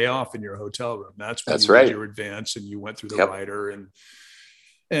on your day off in your hotel room. That's when you did your advance and you went through the writer.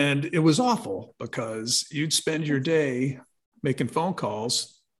 And it was awful because you'd spend your day making phone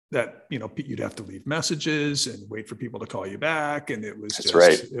calls that, you'd have to leave messages and wait for people to call you back. And it was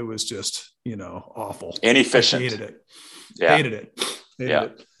just awful. Inefficient. I hated it. Yeah. Hated it.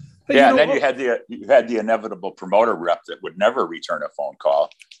 Hey, and then you had the inevitable promoter rep that would never return a phone call,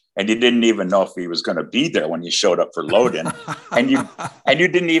 and you didn't even know if he was going to be there when you showed up for load-in, and you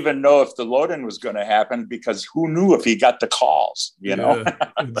didn't even know if the load-in was going to happen because who knew if he got the calls?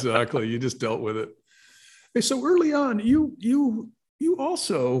 Exactly. You just dealt with it. Hey, so early on, you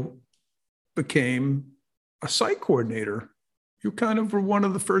also became a site coordinator. You kind of were one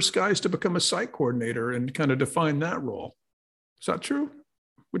of the first guys to become a site coordinator and kind of define that role. Is that true?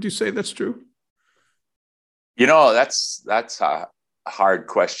 Would you say that's true? That's a hard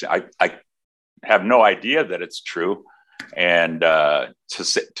question. I have no idea that it's true. And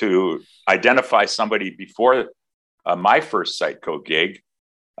to identify somebody before my first Siteco gig,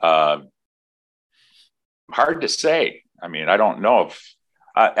 hard to say. I mean, I don't know if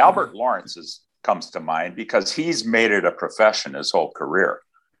Albert Lawrence comes to mind because he's made it a profession his whole career.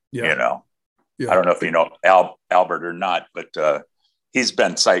 Yeah. I don't know if you know Albert or not, but he's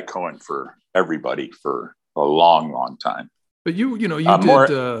been Sitecoing for everybody for a long, long time. But you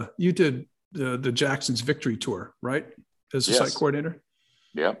did the Jackson's Victory Tour, right? As a site coordinator.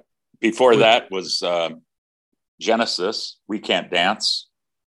 Yeah. Before that was Genesis. We Can't Dance.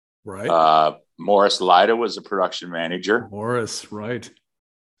 Right. Morris Lyda was a production manager. Morris, right.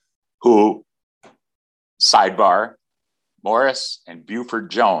 Who, sidebar, Morris and Buford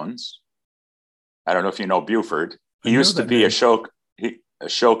Jones. I don't know if you know Buford. He used to be a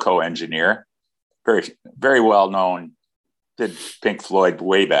Showco engineer, very, very well known, did Pink Floyd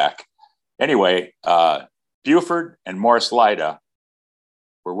way back. Anyway, Buford and Morris Lyda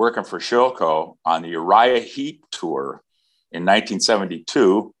were working for Showco on the Uriah Heep tour in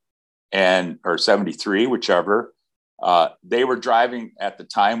 1972 or 73, whichever. They were driving at the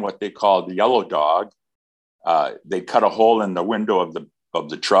time what they called the yellow dog. They cut a hole in the window of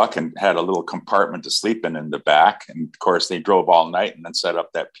the truck and had a little compartment to sleep in the back. And of course, they drove all night and then set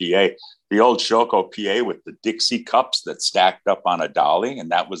up that PA, the old Shoko PA with the Dixie cups that stacked up on a dolly,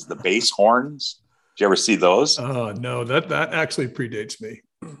 and that was the bass horns. Did you ever see those? Oh no, that actually predates me.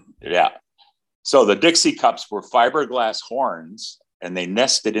 Yeah. So the Dixie cups were fiberglass horns, and they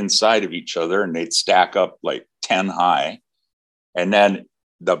nested inside of each other, and they'd stack up like 10 high. And then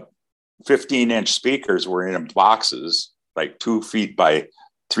the 15-inch speakers were in boxes, like 2 feet by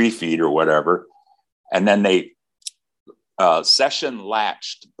 3 feet or whatever. And then they session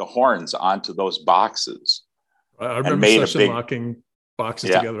latched the horns onto those boxes. I remember session locking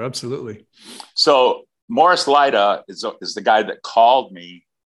boxes together. Absolutely. So Morris Lyda is the guy that called me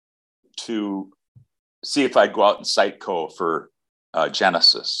to see if I'd go out and Sightco for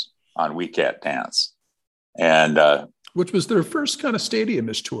Genesis on We Can't Dance. And which was their first kind of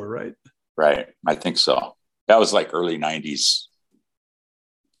stadium-ish tour, right? Right. I think so. That was like early 90s.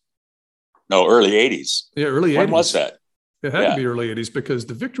 No, early 80s. Yeah, early 80s. When was that? It had to be early 80s because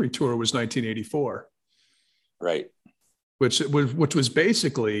the Victory Tour was 1984. Right. Which was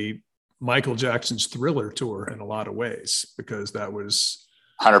basically Michael Jackson's Thriller tour in a lot of ways, because that was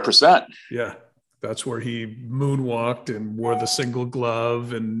 100%. Yeah. That's where he moonwalked and wore the single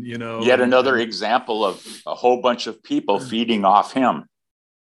glove, and, you know. Yet another example of a whole bunch of people feeding off him.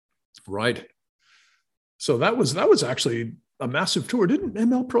 Right. So that was actually a massive tour. Didn't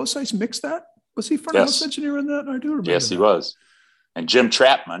ML Procise mix that? Was he front house engineer in that? I do remember. Yes, he was. And Jim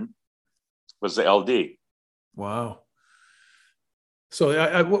Trapman was the LD. Wow. So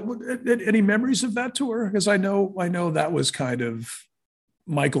any memories of that tour? Because I know that was kind of,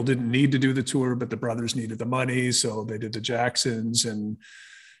 Michael didn't need to do the tour, but the brothers needed the money, so they did the Jacksons, and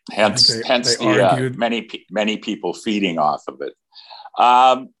hence many people feeding off of it.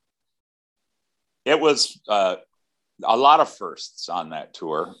 It was a lot of firsts on that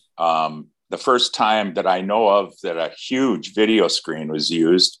tour. The first time that I know of that a huge video screen was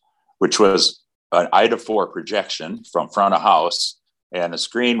used, which was an Ida 4 projection from front of house, and the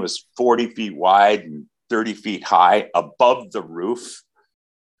screen was 40 feet wide and 30 feet high above the roof.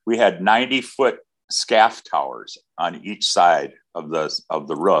 We had 90-foot scaff towers on each side of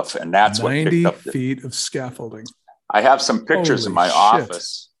the roof, and that's what picked up 90 feet of scaffolding. I have some pictures in my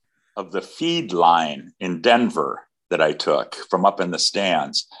office of the feed line in Denver that I took from up in the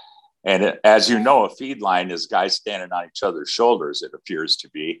stands. And as you know, a feed line is guys standing on each other's shoulders, it appears to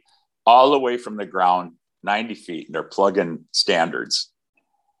be, all the way from the ground, 90 feet, and they're plugging standards.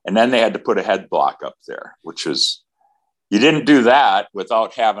 And then they had to put a head block up there, which was, you didn't do that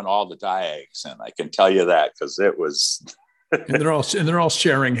without having all the diags. And I can tell you that because it was. and they're all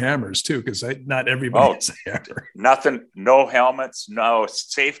sharing hammers too, because not everybody has a hammer. Nothing, no helmets, no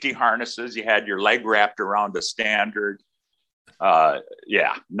safety harnesses. You had your leg wrapped around a standard. None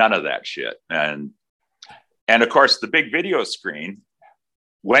of that shit. And of course, the big video screen,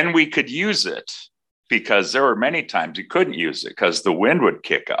 when we could use it, because there were many times you couldn't use it because the wind would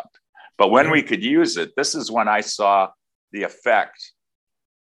kick up. But when we could use it, this is when I saw the effect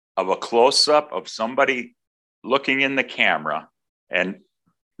of a close-up of somebody looking in the camera and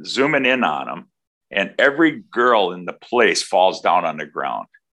zooming in on them, and every girl in the place falls down on the ground,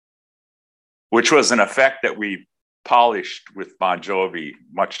 which was an effect that we polished with Bon Jovi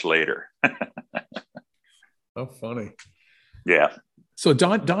much later. Oh, funny. Yeah. So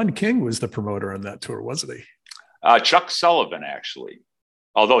Don King was the promoter on that tour, wasn't he? Chuck Sullivan, actually,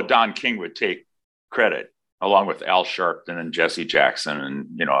 although Don King would take credit, along with Al Sharpton and Jesse Jackson and,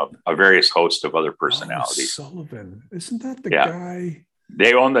 a various host of other personalities. Oh, Sullivan. Isn't that the guy?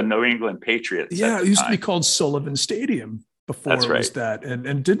 They owned the New England Patriots. Yeah, it used to be called Sullivan Stadium before it was that.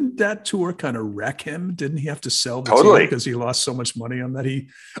 And didn't that tour kind of wreck him? Didn't he have to sell the team because he lost so much money on that? He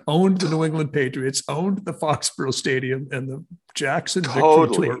owned the New England Patriots, owned the Foxborough Stadium, and the Jackson Victory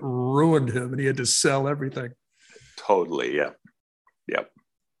Tour ruined him, and he had to sell everything. Totally, yeah. Yep.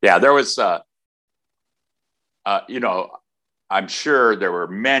 Yeah, there was, I'm sure there were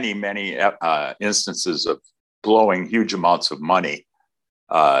many, many instances of blowing huge amounts of money.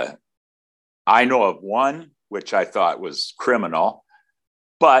 I know of one which I thought was criminal,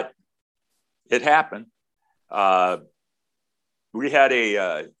 but it happened. We had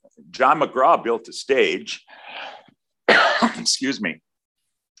John McGraw built a stage. Excuse me.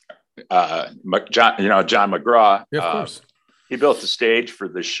 John McGraw. Yeah, of course. He built a stage for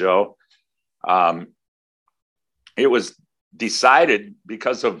this show. It was decided,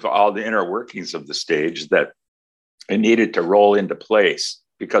 because of all the inner workings of the stage, that it needed to roll into place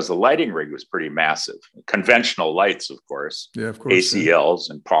because the lighting rig was pretty massive. Conventional lights, of course. Yeah, of course. ACLs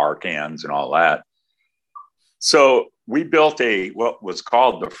and power cans and all that. So we built what was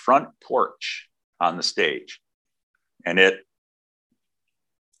called the front porch on the stage. And it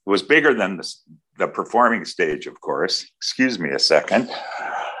was bigger than the performing stage, of course. Excuse me a second.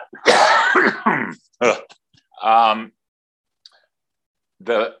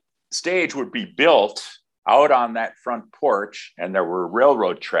 The stage would be built out on that front porch, and there were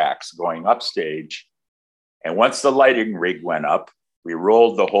railroad tracks going upstage. And once the lighting rig went up, we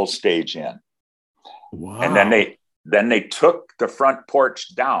rolled the whole stage in. Wow. And then they took the front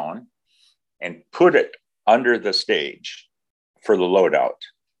porch down and put it under the stage for the loadout.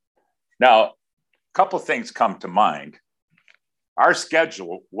 Now, a couple things come to mind. Our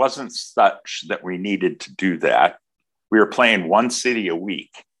schedule wasn't such that we needed to do that. We were playing one city a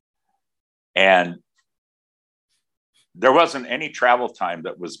week. And there wasn't any travel time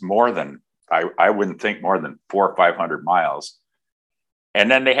that was more than, I wouldn't think more than 400 or 500 miles. And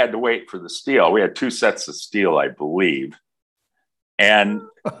then they had to wait for the steel. We had 2 sets of steel, I believe. And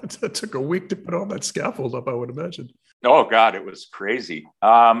it took a week to put all that scaffold up, I would imagine. Oh God, it was crazy.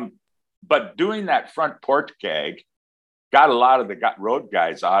 But doing that front porch gag got a lot of the road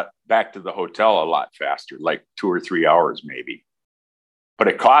guys out back to the hotel a lot faster, like 2 or 3 hours maybe. But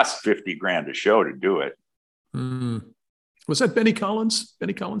it cost $50,000 a show to do it. Mm. Was that Benny Collins?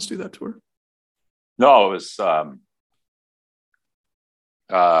 Benny Collins do that tour? No, it was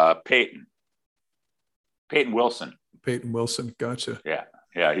Peyton Wilson. Peyton Wilson, gotcha.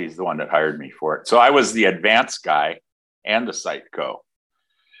 Yeah, he's the one that hired me for it. So I was the advanced guy and the site co.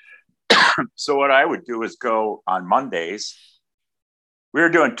 So what I would do is go on Mondays. We were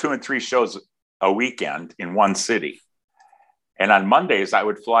doing 2 and 3 shows a weekend in one city. And on Mondays, I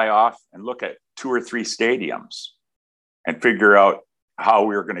would fly off and look at 2 or 3 stadiums and figure out how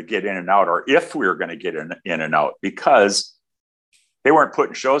we were going to get in and out, or if we were going to get in and out, because they weren't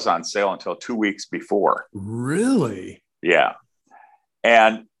putting shows on sale until 2 weeks before. Really? Yeah.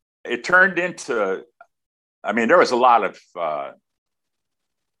 And it turned into, there was a lot of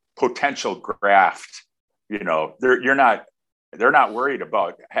potential graft. They're not worried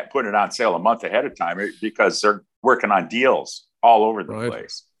about putting it on sale a month ahead of time because they're working on deals all over the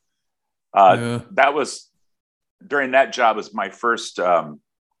place. That was, during that job, was my first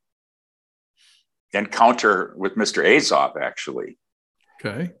encounter with Mr. Azoff, actually.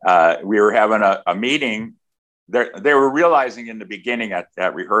 Okay. We were having a meeting. They were realizing in the beginning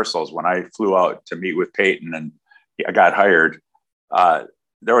at rehearsals, when I flew out to meet with Peyton and I got hired,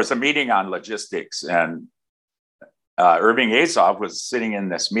 there was a meeting on logistics, and Irving Azoff was sitting in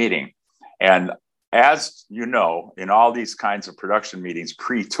this meeting. And as you know, in all these kinds of production meetings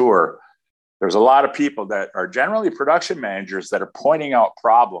pre-tour, there's a lot of people that are generally production managers that are pointing out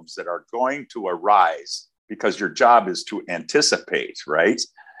problems that are going to arise, because your job is to anticipate, right?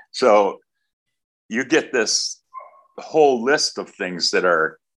 So you get this whole list of things that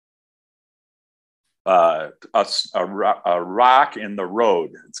are a rock in the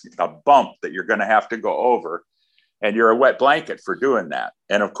road. It's a bump that you're going to have to go over, and you're a wet blanket for doing that.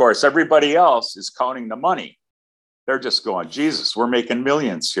 And of course, everybody else is counting the money. They're just going, Jesus, we're making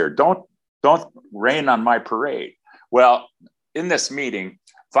millions here. Don't rain on my parade. Well, in this meeting,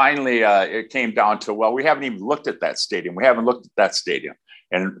 finally, it came down to, well, we haven't even looked at that stadium. We haven't looked at that stadium.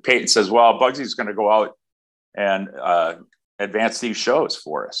 And Peyton says, well, Bugsy's going to go out and advance these shows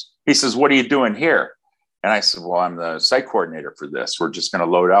for us. He says, what are you doing here? And I said, well, I'm the site coordinator for this. We're just going to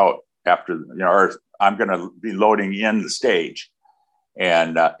load out after, or I'm going to be loading in the stage.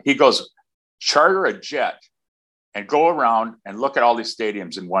 And he goes, charter a jet and go around and look at all these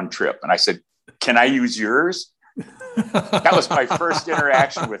stadiums in one trip. And I said, can I use yours? That was my first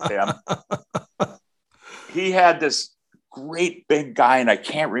interaction with him. He had this great big guy, and I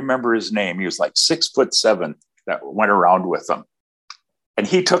can't remember his name. He was like 6'7" that went around with him. And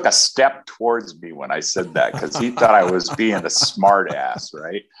he took a step towards me when I said that, because he thought I was being a smart ass,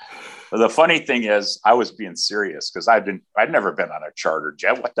 right? But the funny thing is, I was being serious, because I'd never been on a charter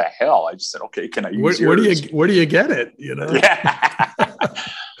jet. What the hell? I just said, okay, can I use yours? Where do you get it? Yeah.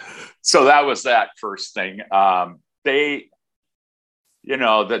 So that was that first thing. The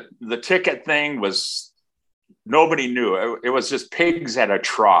ticket thing was, nobody knew. It was just pigs at a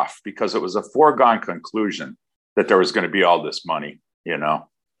trough, because it was a foregone conclusion that there was going to be all this money,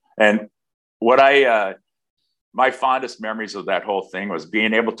 And what my fondest memories of that whole thing was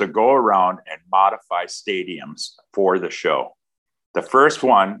being able to go around and modify stadiums for the show. The first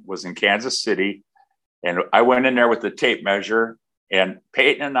one was in Kansas City, and I went in there with the tape measure And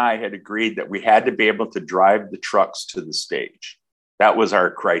Peyton and I had agreed that we had to be able to drive the trucks to the stage. That was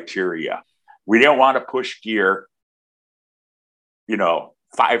our criteria. We didn't want to push gear,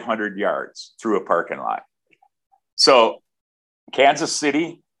 500 yards through a parking lot. So Kansas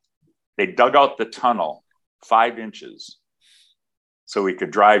City, they dug out the tunnel 5 inches so we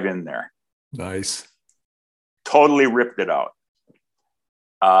could drive in there. Nice. Totally ripped it out.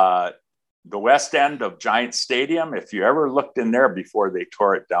 The west end of Giant Stadium, if you ever looked in there before they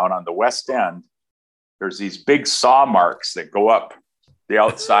tore it down, on the west end, there's these big saw marks that go up the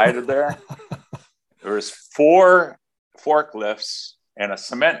outside of there. There's 4 forklifts and a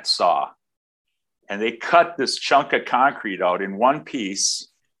cement saw, and they cut this chunk of concrete out in one piece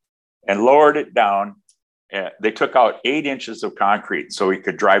and lowered it down. They took out 8 inches of concrete so we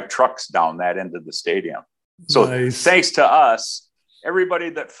could drive trucks down that end of the stadium. So nice. Thanks to us, everybody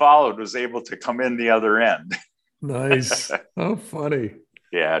that followed was able to come in the other end. Nice. Oh, funny.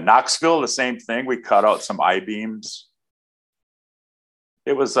 Yeah. Knoxville, the same thing. We cut out some I-beams.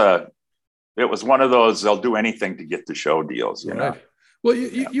 It was one of those, they'll do anything to get the show deals, you know? Well,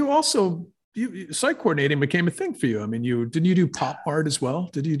 you also, site coordinating became a thing for you. I mean, didn't you do Pop Mart as well?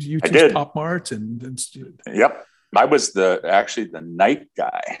 Did you teach Pop Mart? Yep. I was actually the night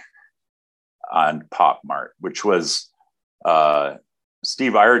guy on Pop Mart, which was,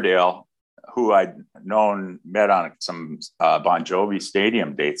 Steve Iredale, who I'd met on some Bon Jovi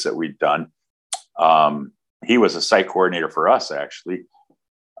stadium dates that we'd done. He was a site coordinator for us, actually.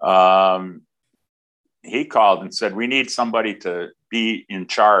 He called and said, we need somebody to be in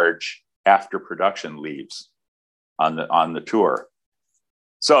charge after production leaves on the tour.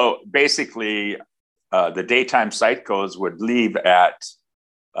 So basically, the daytime site codes would leave at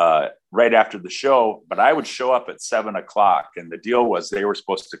right after the show, but I would show up at 7:00, and the deal was they were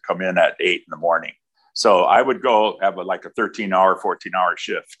supposed to come in at 8 a.m. So I would go have a 13-hour, 14-hour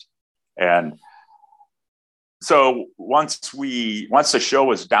shift. And so once the show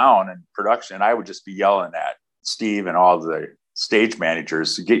was down in production, I would just be yelling at Steve and all the stage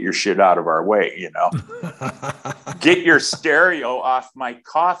managers to get your shit out of our way, Get your stereo off my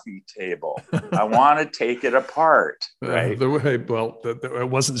coffee table. I want to take it apart, right? It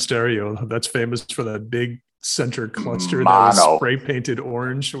wasn't stereo. That's famous for that big center cluster Mono. That was spray painted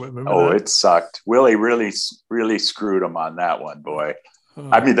orange. Remember that? It sucked. Willie really, really screwed him on that one, boy.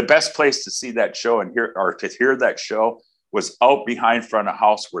 I mean, the best place to see that show to hear that show was out behind front of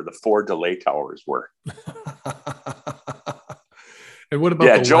house where the 4 delay towers were. And what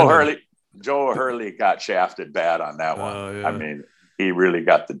about Joe Hurley? Joe Hurley got shafted bad on that one. Yeah. I mean, he really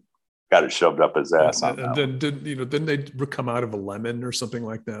got it shoved up his ass. And then didn't they come out of a lemon or something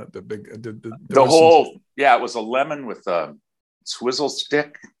like that? It was a lemon with a swizzle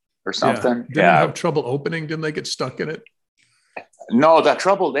stick or something. Didn't have trouble opening? Didn't they get stuck in it? No, the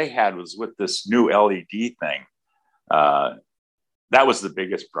trouble they had was with this new LED thing. That was the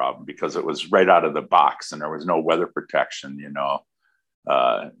biggest problem because it was right out of the box and there was no weather protection,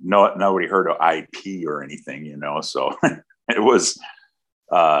 nobody heard of IP or anything, so it was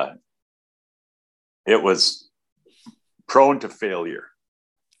prone to failure.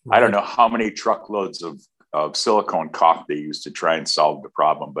 Right. I don't know how many truckloads of silicone caulk they used to try and solve the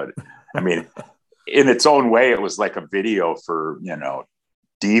problem, but I mean, in its own way, it was like a video for,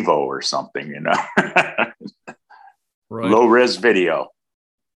 Devo or something, Right. Low res video.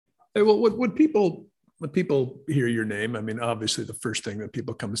 Hey, well, when people hear your name, I mean, obviously the first thing that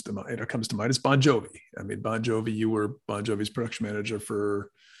comes to mind is Bon Jovi. I mean, Bon Jovi, you were Bon Jovi's production manager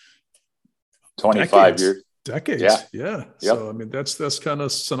for 25 years. Decades. Yeah. Yep. So, I mean, that's kind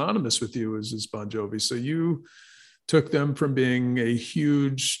of synonymous with you is Bon Jovi. So you took them from being a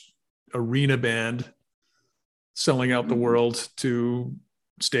huge arena band selling out the world to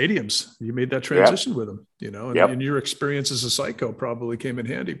stadiums. You made that transition with them, and your experience as a psycho probably came in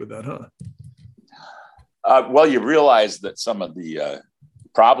handy with that, huh? Well, you realize that some of the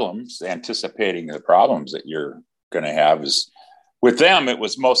anticipating the problems that you're going to have is with them, it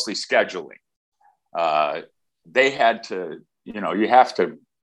was mostly scheduling. They had to, you have to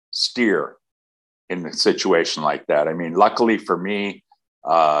steer in a situation like that. I mean, luckily for me,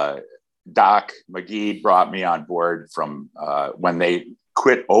 Doc McGee brought me on board from when they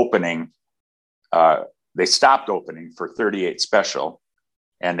quit opening. They stopped opening for 38 Special,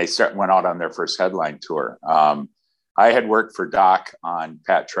 and they went out on their first headline tour. I had worked for Doc on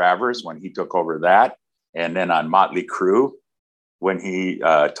Pat Travers when he took over that, and then on Motley Crue when he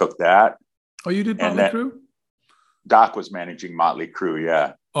took that. Oh, you did Motley Crue? Doc was managing Motley Crue,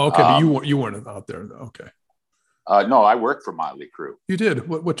 yeah. Okay, but you weren't out there. Okay. No, I worked for Motley Crue. You did?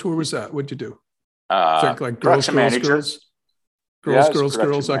 What tour was that? What'd you do? Like Girls, manager. Girls?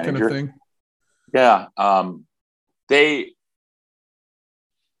 Girls, that kind of thing. Yeah. They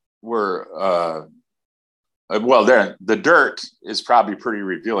were, well, the dirt is probably pretty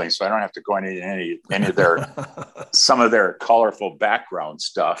revealing, so I don't have to go into any of their some of their colorful background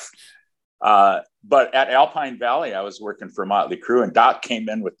stuff. But at Alpine Valley, I was working for Motley Crue, and Doc came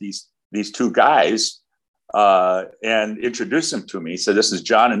in with these two guys and introduced them to me. He said, "This is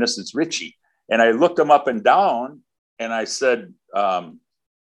John, and this is Richie." And I looked them up and down, and I said, I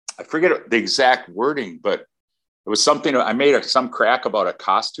forget the exact wording, but it was something. I made some crack about a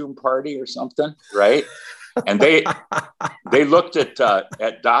costume party or something, right? And they looked at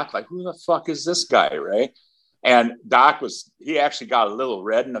Doc like, who the fuck is this guy, right? And Doc he actually got a little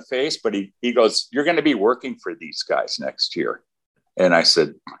red in the face, but he goes, "You're going to be working for these guys next year." And I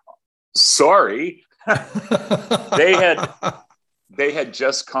said, "Sorry." They had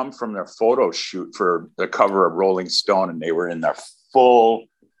just come from their photo shoot for the cover of Rolling Stone, and they were in their full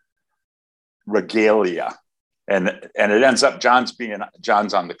regalia. And it ends up John's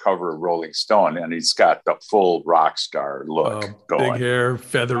on the cover of Rolling Stone, and he's got the full rock star look going. Big hair,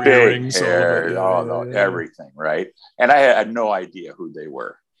 feather earrings, everything, right? And I had no idea who they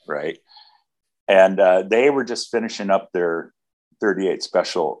were, right? And they were just finishing up their 38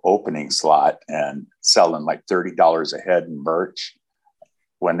 special opening slot and selling like $30 a head in merch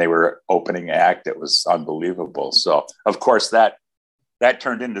when they were opening act. It was unbelievable. So, of course, that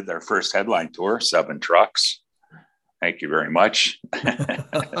turned into their first headline tour, 7 trucks. Thank you very much.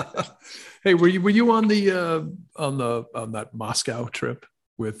 Hey, were you on that Moscow trip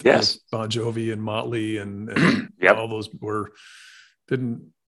with Bon Jovi and Motley and yep. all those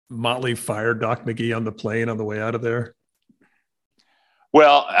didn't Motley fire Doc McGhee on the plane on the way out of there?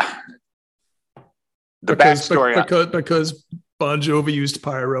 Well, backstory because Bon Jovi used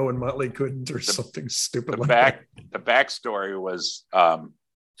pyro and Motley couldn't, or something stupid like that. The backstory was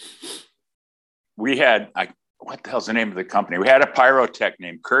we had what the hell's the name of the company? We had a pyrotech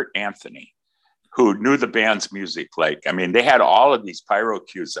named Kurt Anthony who knew the band's music. Like, I mean, they had all of these pyro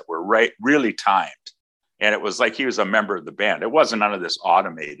cues that were really timed. And it was like he was a member of the band. It wasn't none of this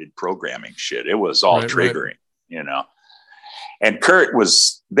automated programming shit. It was all triggering, you know. And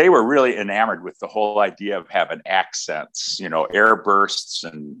they were really enamored with the whole idea of having accents, you know, air bursts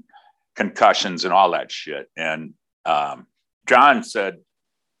and concussions and all that shit. And John said,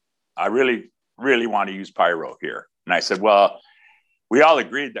 "I really want to use pyro here." And I said, "Well, we all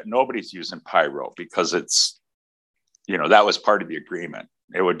agreed that nobody's using pyro because it's, you know, that was part of the agreement.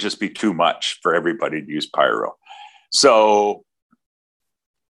 It would just be too much for everybody to use pyro." So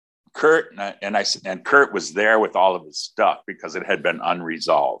Kurt and Kurt was there with all of his stuff because it had been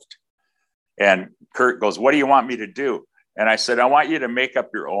unresolved. And Kurt goes, "What do you want me to do?" And I said, "I want you to make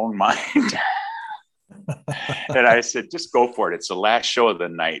up your own mind." And I said, "Just go for it. It's the last show of the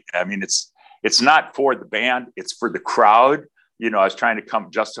night. I mean, it's not for the band. It's for the crowd." You know, I was trying to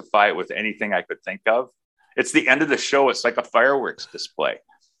justify it with anything I could think of. It's the end of the show. It's like a fireworks display.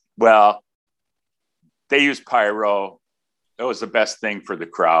 Well, they used pyro. It was the best thing for the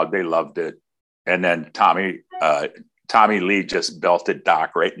crowd. They loved it. And then Tommy Lee just belted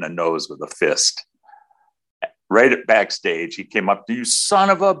Doc right in the nose with a fist. Right at backstage, he came up to, "You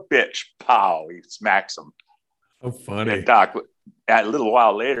son of a bitch." Pow. He smacks him. Oh, funny. And Doc, a little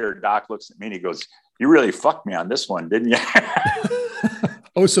while later, Doc looks at me and he goes, "You really fucked me on this one, didn't you?"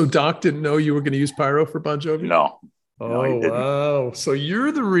 Oh, so Doc didn't know you were going to use pyro for Bon Jovi? No. Oh, no, wow. So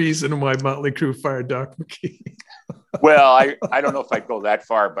you're the reason why Motley Crue fired Doc McGhee. Well, I don't know if I'd go that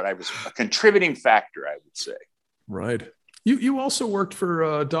far, but I was a contributing factor, I would say. Right. You also worked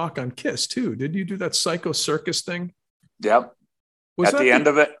for Doc on Kiss, too. Did you do that Psycho Circus thing? Yep. At the end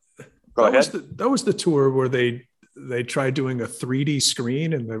of it? Go ahead. That was the tour where they tried doing a 3D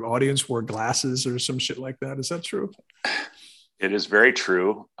screen and the audience wore glasses or some shit like that. Is that true? It is very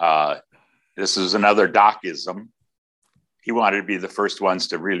true. This is another Docism. He wanted to be the first ones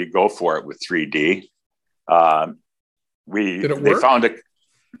to really go for it with 3D. Did it work?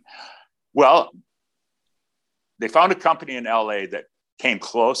 They found a company in LA that came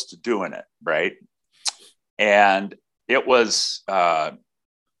close to doing it, right? And it was,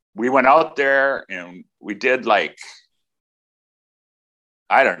 we went out there and we did like,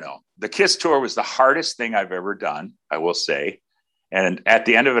 I don't know. The Kiss tour was the hardest thing I've ever done, I will say. And at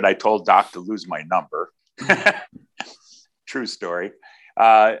the end of it, I told Doc to lose my number. True story.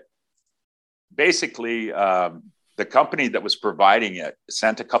 Basically, the company that was providing it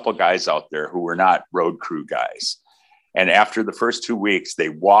sent a couple guys out there who were not road crew guys. And after the first 2 weeks, they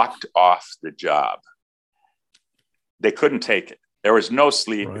walked off the job. They couldn't take it. There was no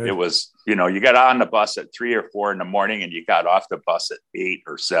sleep. Right. It was, you got on the bus at 3 or 4 in the morning and you got off the bus at 8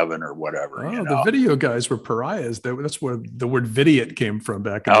 or 7 or whatever. Oh, the video guys were pariahs. That's where the word vidiot came from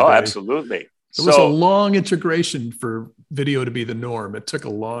back in the day. Oh, absolutely. It was a long integration for video to be the norm. It took a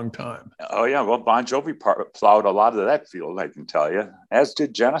long time. Oh, yeah. Well, Bon Jovi plowed a lot of that field, I can tell you, as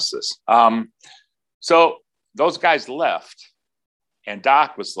did Genesis. So those guys left, and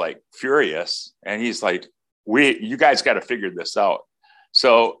Doc was like furious. And he's like, you guys got to figure this out.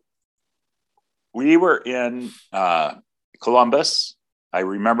 So we were in Columbus. I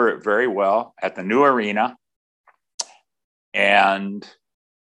remember it very well, at the new arena. And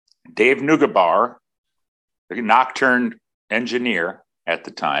Dave Neugebauer, the Nocturne engineer at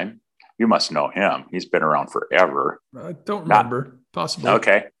the time, you must know him. He's been around forever. I don't remember. Possibly.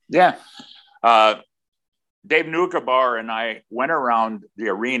 Okay. Yeah. Dave Neugebauer and I went around the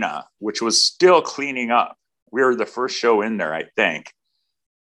arena, which was still cleaning up. We were the first show in there, I think.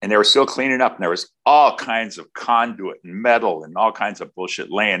 And they were still cleaning up. And there was all kinds of conduit and metal and all kinds of bullshit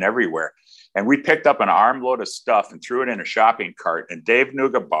laying everywhere. And we picked up an armload of stuff and threw it in a shopping cart. And Dave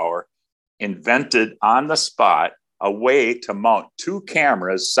Neugebauer invented on the spot a way to mount 2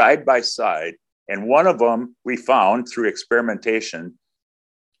 cameras side by side. And one of them we found through experimentation,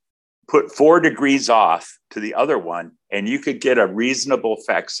 put 4 degrees off to the other one. And you could get a reasonable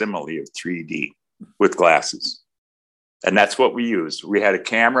facsimile of 3D with glasses. And that's what we used. We had a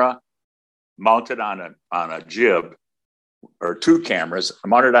camera mounted on a jib, or 2 cameras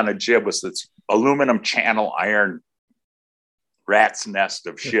mounted on a jib with this aluminum channel iron rat's nest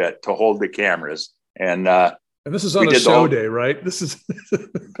of shit to hold the cameras. And this is on a show day, right? This is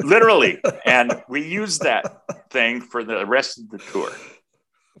literally. And we used that thing for the rest of the tour.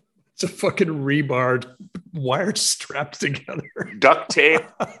 It's a fucking rebar wire strapped together. Duct tape,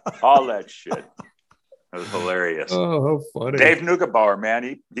 all that shit. It was hilarious. Oh, how funny. Dave Neugebauer,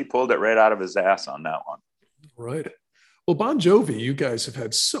 man, he pulled it right out of his ass on that one. Right. Well, Bon Jovi, you guys have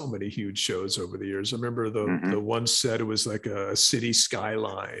had so many huge shows over the years. I remember the one set, it was like a city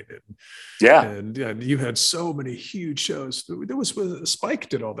skyline. And you had so many huge shows. There was Spike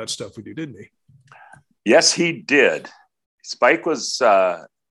did all that stuff with you, didn't he? Yes, he did. Spike was, I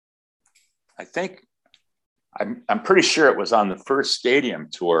think, I'm pretty sure it was on the first stadium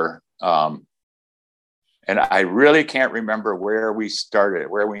tour. And I really can't remember where we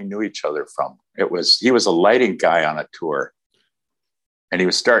started, where we knew each other from. He was a lighting guy on a tour, and he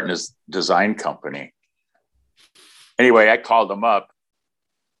was starting his design company. Anyway, I called him up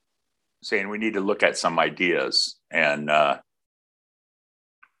saying we need to look at some ideas. And there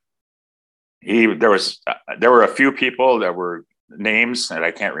were a few people that were names that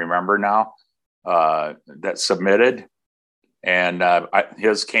I can't remember now that submitted, and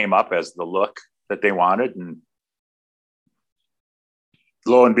his came up as the look that they wanted. And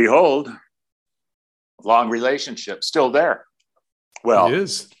lo and behold, long relationship still there. Well,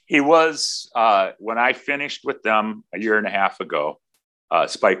 he was, when I finished with them a year and a half ago,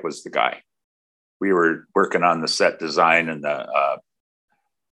 Spike was the guy. We were working on the set design and the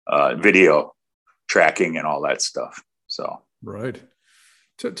video tracking and all that stuff. So, right.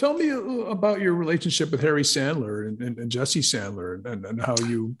 Tell me about your relationship with Harry Sandler and Jesse Sandler and how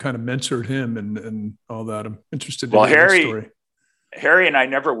you kind of mentored him and all that. I'm interested in that story. Harry and I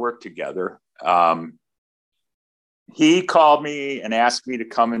never worked together. He called me and asked me to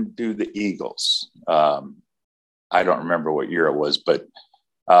come and do the Eagles. I don't remember what year it was, but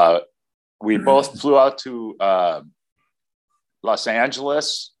we both flew out to Los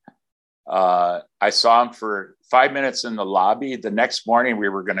Angeles. I saw him for 5 minutes in the lobby. The next morning we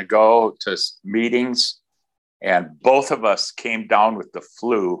were going to go to meetings, and both of us came down with the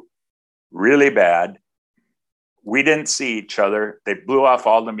flu really bad. We didn't see each other. They blew off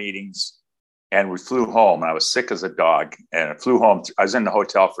all the meetings, and we flew home. And I was sick as a dog, and I flew home. I was in the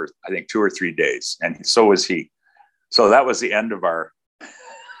hotel for, I think, 2 or 3 days, and so was he. So that was the end of our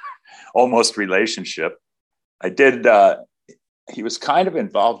almost relationship. He was kind of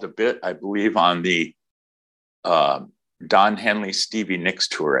involved a bit, I believe, on the Don Henley, Stevie Nicks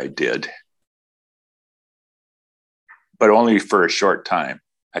tour I did, but only for a short time.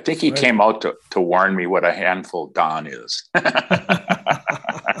 I think he came out to warn me what a handful Don is.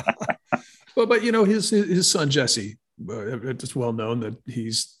 But his son Jesse, it's well known that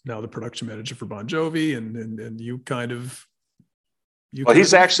he's now the production manager for Bon Jovi, and you kind of.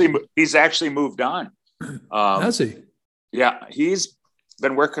 He's actually moved on. Has he? Yeah, he's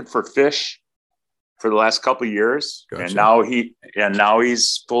been working for Phish for the last couple of years, gotcha. and now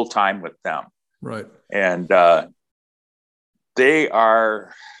he's full time with them. Right, and they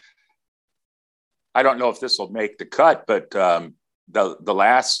are. I don't know if this will make the cut, but the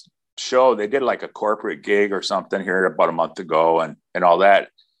last show, they did like a corporate gig or something here about a month ago, and all that,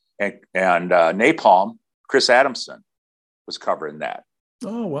 and Napalm, Chris Adamson was covering that.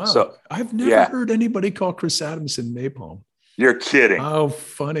 Oh wow! So I've never heard anybody call Chris Adamson Napalm. You're kidding? How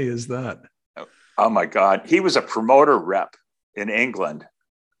funny is that? Oh my God, he was a promoter rep in England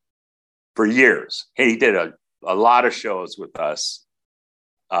for years. He did a lot of shows with us.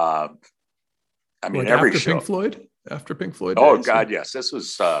 I mean, like every after show. After Pink Floyd. Oh days, God, yes. This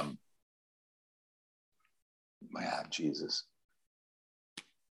was, Jesus.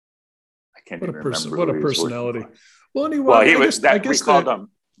 I can't even remember. What a personality. Well, anyway, well, he was that we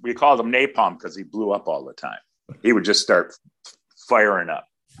called him Napalm because he blew up all the time. He would just start firing up.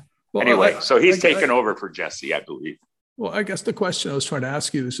 Well, anyway, so he's taken over for Jesse, I believe. Well, I guess the question I was trying to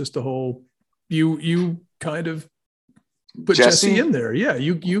ask you is just the whole you kind of put Jesse in there. Yeah,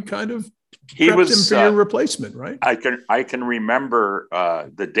 you kind of prepped him for your replacement, right? I can remember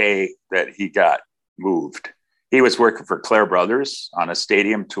the day that he got moved. He was working for Clare Brothers on a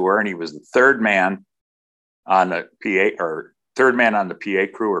stadium tour, and he was the third man on the PA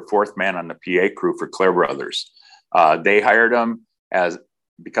crew, or fourth man on the PA crew for Clare Brothers. They hired him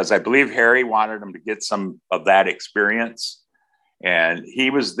because I believe Harry wanted him to get some of that experience, and he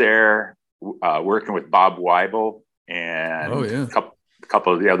was there working with Bob Weibel and a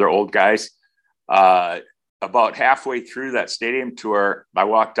couple of the other old guys. About halfway through that stadium tour, I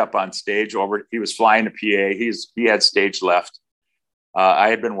walked up on stage he was flying to PA. He had stage left. I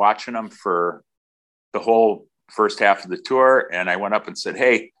had been watching him for the whole first half of the tour. And I went up and said,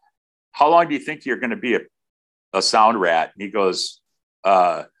 "Hey, how long do you think you're going to be a sound rat?" And he goes,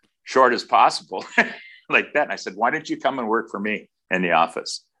 "Short as possible." Like that. And I said, "Why don't you come and work for me in the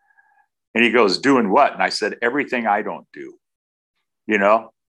office?" And he goes, "Doing what?" And I said, "Everything I don't do,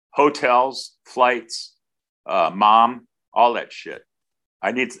 hotels, flights, mom, all that shit.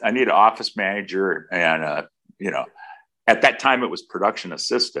 I need an office manager." And, at that time it was production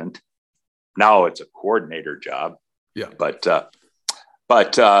assistant. Now it's a coordinator job. Yeah. But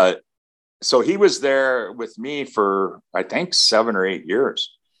so he was there with me for, I think, 7 or 8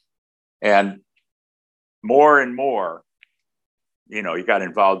 years. And more, he got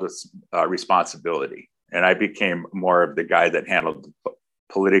involved with responsibility. And I became more of the guy that handled the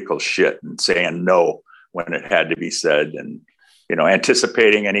political shit and saying no when it had to be said, and,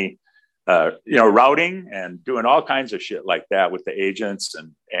 anticipating any, routing and doing all kinds of shit like that with the agents.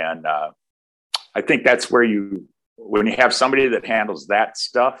 And I think that's where when you have somebody that handles that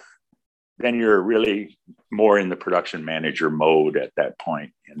stuff, then you're really more in the production manager mode at that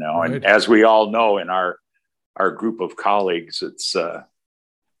point, Right. And as we all know in our group of colleagues, it's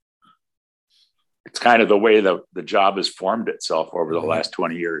kind of the way the job has formed itself over the last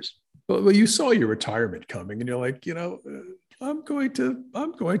 20 years. Well, you saw your retirement coming, and you're like, I'm going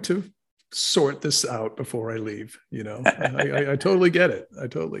to sort this out before I leave. I totally get it.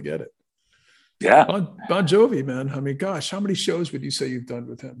 Yeah. Bon Jovi, man. I mean, gosh, how many shows would you say you've done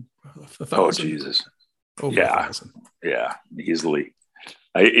with him? 1,000? Oh, Jesus. Over 1,000. Yeah, easily.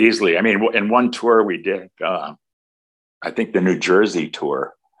 I mean, in one tour we did, I think the New Jersey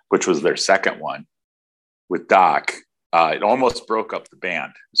tour, which was their second one with Doc, it almost broke up the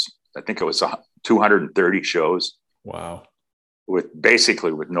band. I think it was 230 shows. Wow. With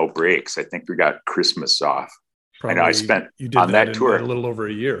no breaks. I think we got Christmas off. Probably, I know I spent you did on that tour a little over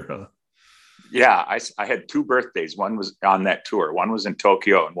a year, huh? Yeah, I had 2 birthdays. One was on that tour. One was in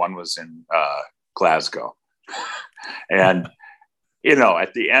Tokyo and one was in Glasgow. And,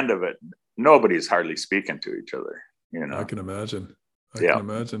 at the end of it, nobody's hardly speaking to each other. I can imagine. I can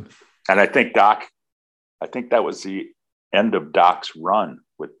imagine. And I think that was the end of Doc's run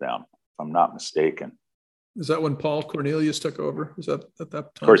with them, if I'm not mistaken. Is that when Paul Cornelius took over? Was that at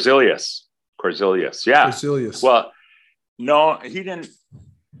that time? Korzelius. Yeah. Korzelius. Well, no, he didn't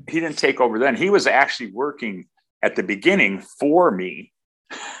take over then. He was actually working at the beginning for me.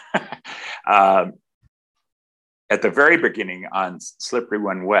 At the very beginning on Slippery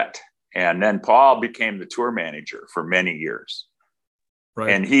When Wet. And then Paul became the tour manager for many years.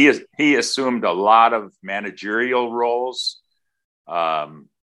 Right. And he assumed a lot of managerial roles.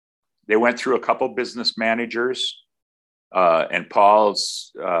 They went through a couple business managers, and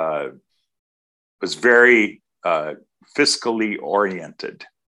Paul's was very fiscally oriented,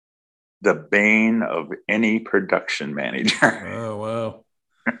 the bane of any production manager. Oh, wow.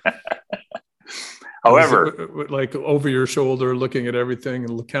 However, like over your shoulder, looking at everything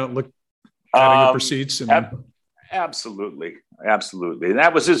and counting your receipts. Absolutely. And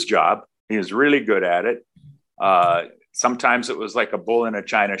that was his job. He was really good at it. Sometimes it was like a bull in a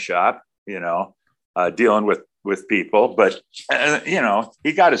china shop, dealing with with people, but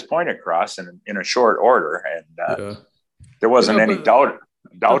he got his point across in a short order, and there wasn't any doubt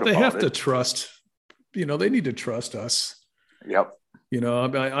but they about have it. to trust. They need to trust us. Yep.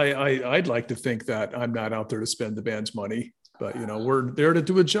 I'd like to think that I'm not out there to spend the band's money, but we're there to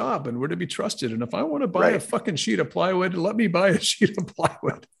do a job and we're to be trusted. And if I want to buy a fucking sheet of plywood, let me buy a sheet of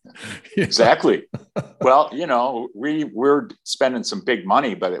plywood. Exactly. Well, we're spending some big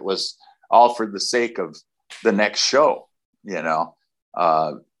money, but it was all for the sake of the next show.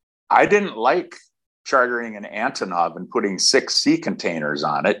 I didn't like chartering an Antonov and putting 6 sea containers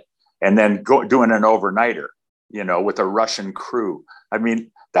on it and then doing an overnighter, with a Russian crew. I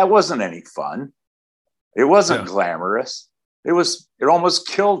mean, that wasn't any fun. It wasn't glamorous. It almost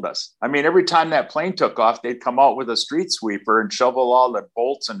killed us. I mean, every time that plane took off, they'd come out with a street sweeper and shovel all the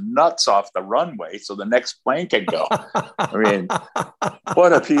bolts and nuts off the runway so the next plane could go. I mean,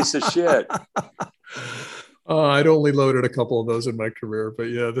 what a piece of shit. I'd only loaded a couple of those in my career, but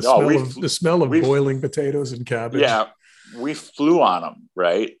the smell of boiling potatoes and cabbage. Yeah, we flew on them,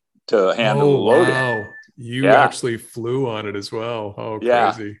 right, to handle the loading. Wow. You actually flew on it as well. Oh,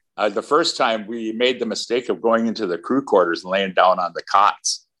 crazy. The first time we made the mistake of going into the crew quarters and laying down on the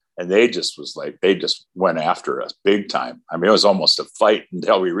cots, and they just went after us big time. I mean, it was almost a fight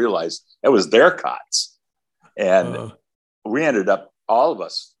until we realized it was their cots. And we ended up, all of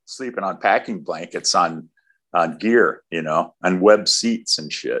us, sleeping on packing blankets on gear, on web seats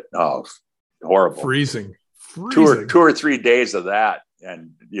and shit. Oh, horrible. Freezing. 2 or 3 days of that.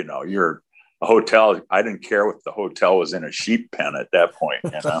 And, you're a hotel. I didn't care if the hotel was in a sheep pen at that point,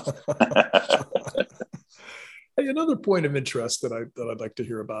 Hey, another point of interest that I'd like to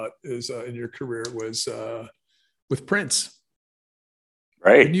hear about is in your career was with Prince.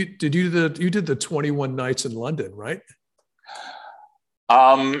 Right. And you did the 21 nights in London, right?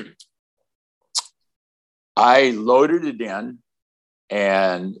 I loaded it in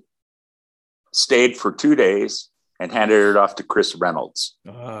and stayed for 2 days and handed it off to Chris Reynolds.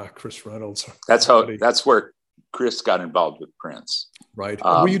 Chris Reynolds. That's where Chris got involved with Prince. Right.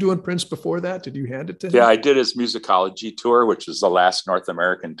 Were you doing Prince before that? Did you hand it to him? Yeah, I did his musicology tour, which was the last North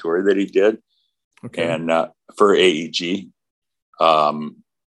American tour that he did. Okay. And for AEG. It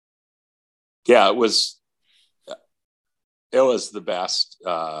was the best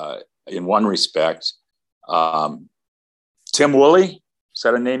in one respect. Tim Woolley, is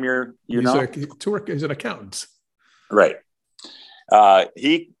that a name he's an accountant. Right.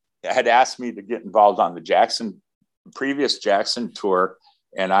 He had asked me to get involved on the previous Jackson tour.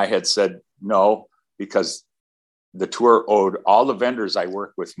 And I had said no, because the tour owed all the vendors I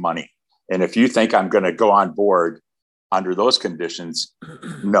work with money. And if you think I'm going to go on board under those conditions,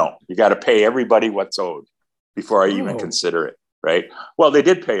 no, you got to pay everybody what's owed before I even consider it. Right. Well, they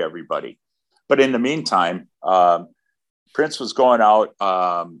did pay everybody. But in the meantime, Prince was going out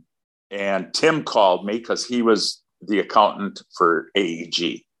and Tim called me because he was the accountant for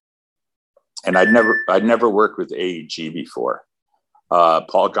AEG. And I'd never worked with AEG before.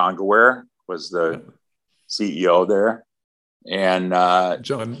 Paul Gongaware was the CEO there. And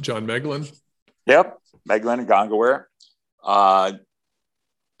John Meglin. Yep, Meglin and Gongaware.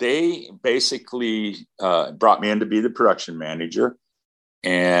 They basically brought me in to be the production manager.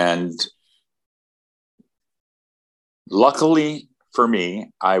 And luckily for me,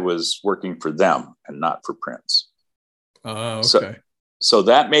 I was working for them and not for Prince. Okay. So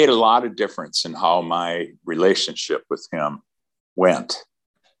that made a lot of difference in how my relationship with him went.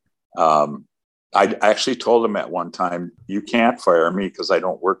 I actually told him at one time, you can't fire me because I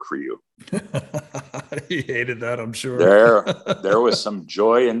don't work for you. He hated that, I'm sure. There was some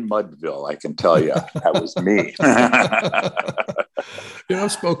joy in Mudville, I can tell you. That was me.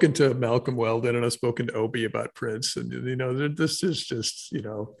 I've spoken to Malcolm Weldon and I've spoken to Obi about Prince. And, this is just, You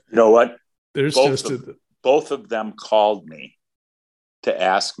know what? There's both of them called me to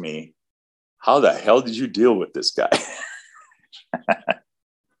ask me, how the hell did you deal with this guy?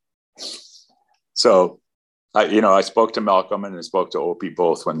 So, I spoke to Malcolm and I spoke to Opie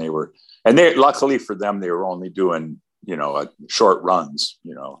both when they were, and luckily for them, they were only doing, short runs,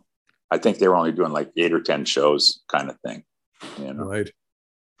 I think they were only doing like 8 or 10 shows kind of thing, Right.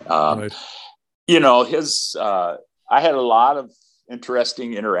 Right. I had a lot of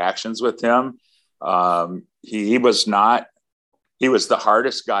interesting interactions with him. He was the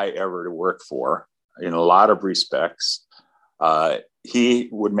hardest guy ever to work for in a lot of respects. He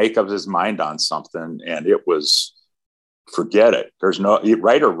would make up his mind on something and it was, forget it. There's no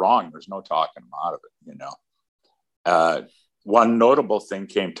right or wrong. There's no talking him out of it. One notable thing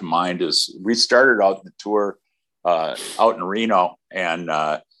came to mind is we started out the tour out in Reno, and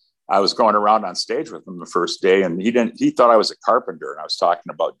I I was going around on stage with him the first day, and he thought I was a carpenter, and I was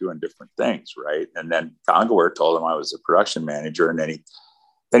talking about doing different things, right? And then Gongaware told him I was a production manager, and then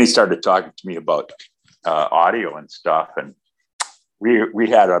he started talking to me about audio and stuff, and we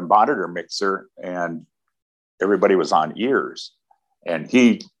had a monitor mixer, and everybody was on ears, and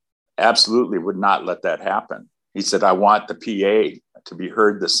he absolutely would not let that happen. He said, I want the PA to be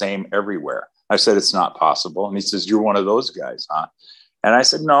heard the same everywhere. I said, it's not possible. And he says, you're one of those guys, huh? And I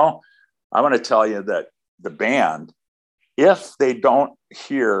said, no, I want to tell you that the band, if they don't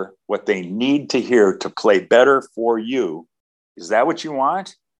hear what they need to hear to play better for you, is that what you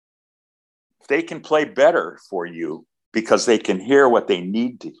want? If they can play better for you because they can hear what they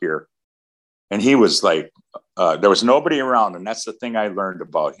need to hear. And he was like, there was nobody around. And that's the thing I learned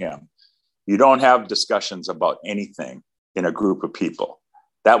about him. You don't have discussions about anything in a group of people.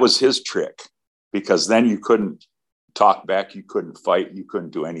 That was his trick, because then you couldn't talk back, you couldn't fight, you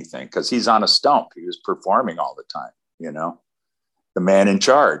couldn't do anything, because he's on a stump. He was performing all the time, you know, the man in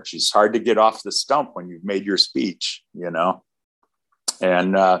charge. It's hard to get off the stump when you've made your speech, you know.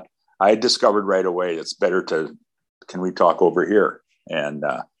 And I discovered right away it's better to, can we talk over here? And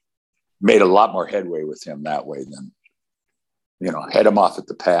made a lot more headway with him that way than, you know, head him off at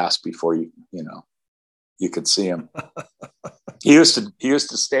the pass before you could see him. He used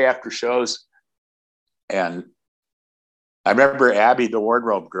to stay after shows, and I remember Abby, the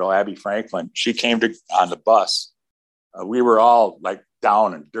wardrobe girl, Abby Franklin, she came on the bus. We were all like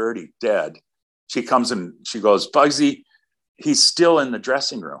down and dirty, dead. She comes and she goes, Bugsy, he's still in the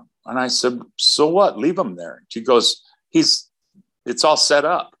dressing room. And I said, so what? Leave him there. She goes, it's all set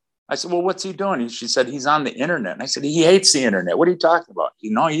up. I said, well, what's he doing? She said, he's on the internet. And I said, he hates the internet. What are you talking about?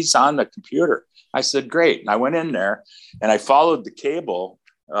 You know, he's on the computer. I said, great. And I went in there and I followed the cable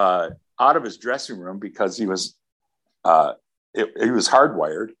out of his dressing room, because he was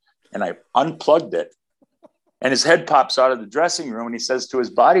hardwired, and I unplugged it, and his head pops out of the dressing room, and he says to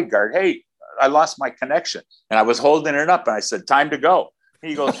his bodyguard, hey, I lost my connection. And I was holding it up, and I said, time to go.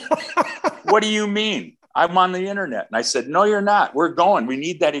 He goes, what do you mean? I'm on the internet. And I said, no, you're not. We're going. We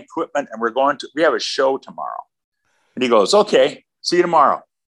need that equipment, and we have a show tomorrow. And he goes, okay, see you tomorrow.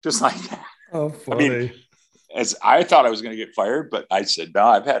 Just like that. Oh, funny. I mean, as I thought I was going to get fired, but I said, no,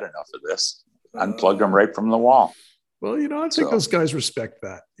 I've had enough of this. Unplugged him right from the wall. Well, you know, I think those guys respect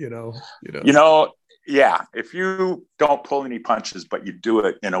that, you know. Yeah. If you don't pull any punches, but you do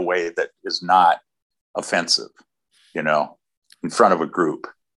it in a way that is not offensive, you know, in front of a group,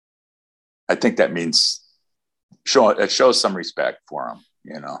 I think that means it shows some respect for them,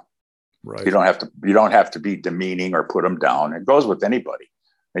 you know. Right. You don't have to be demeaning or put them down. It goes with anybody,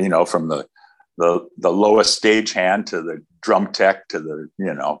 you know, from the lowest stage hand to the drum tech to the,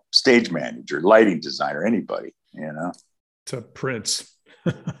 you know, stage manager, lighting designer, anybody, you know. To Prince.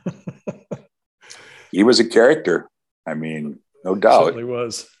 He was a character. I mean, no doubt. Certainly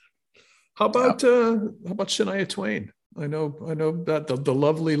was. How about Shania Twain? I know that the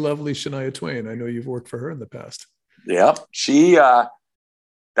lovely Shania Twain. I know you've worked for her in the past. Yeah, she that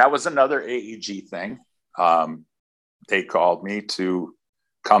was another AEG thing. They called me to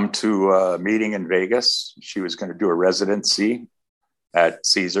come to a meeting in Vegas. She was going to do a residency at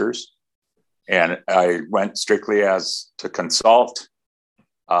Caesars, and I went strictly as to consult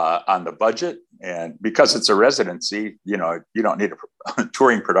on the budget. And because it's a residency, you know, you don't need a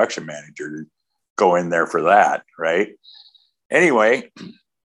touring production manager to go in there for that, right? Anyway,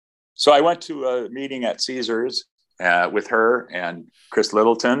 so I went to a meeting at Caesars with her and Chris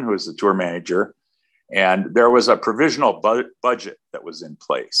Littleton, who is the tour manager. And there was a provisional budget that was in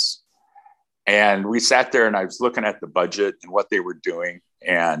place. And we sat there and I was looking at the budget and what they were doing.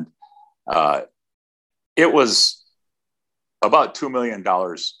 And it was about $2 million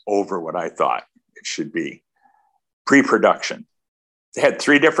over what I thought it should be. Pre-production. They had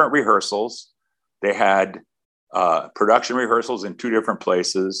 3 different rehearsals. They had production rehearsals in 2 different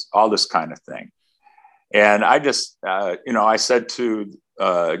places, all this kind of thing. And I just, I said to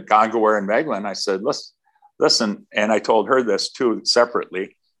Gongaware and Meglin, I said, listen, and I told her this too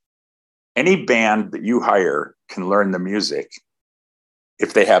separately. Any band that you hire can learn the music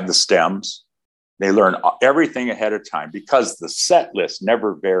if they have the stems. They learn everything ahead of time because the set list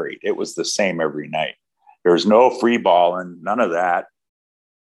never varied. It was the same every night. There's no free balling, none of that.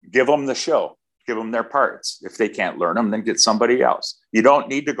 Give them the show, give them their parts. If they can't learn them, then get somebody else. You don't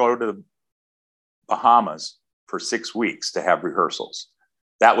need to go to the Bahamas for 6 weeks to have rehearsals.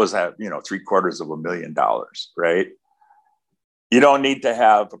 That was at, $750,000, right? You don't need to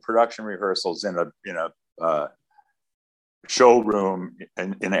have production rehearsals in a showroom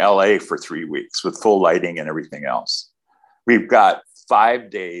in LA for 3 weeks with full lighting and everything else. We've got 5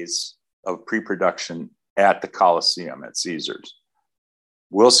 days of pre-production at the Coliseum at Caesars.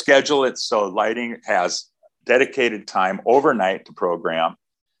 We'll schedule it so lighting has dedicated time overnight to program.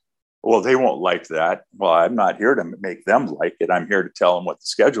 Well, they won't like that. Well, I'm not here to make them like it. I'm here to tell them what the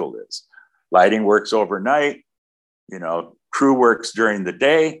schedule is. Lighting works overnight, crew works during the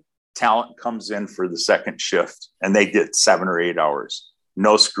day, talent comes in for the second shift, and they get 7 or 8 hours,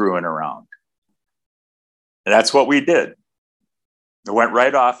 no screwing around. And that's what we did. It went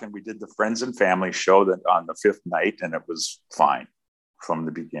right off, and we did the Friends and Family show that on the 5th night, and it was fine from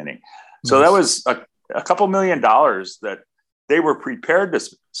the beginning. So that was a couple $1 million that they were prepared to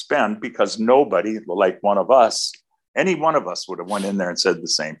spend, because nobody, like any one of us would have went in there and said the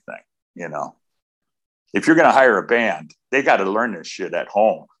same thing. If you're going to hire a band, they got to learn this shit at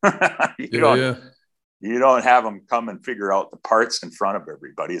home. You don't have them come and figure out the parts in front of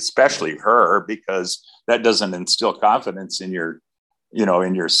everybody, especially her, because that doesn't instill confidence in your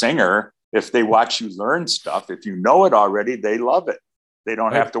singer. If they watch you learn stuff, if you know it already, they love it. They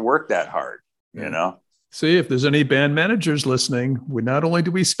don't have to work that hard, See, if there's any band managers listening, not only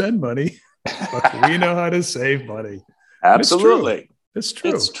do we spend money, but we know how to save money. Absolutely. It's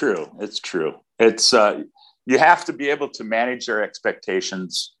true. It's true. It's you have to be able to manage their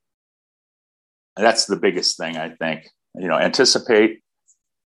expectations. And that's the biggest thing, I think. Anticipate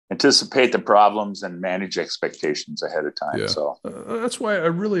the problems and manage expectations ahead of time. Yeah. So that's why I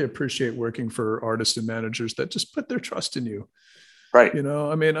really appreciate working for artists and managers that just put their trust in you. Right.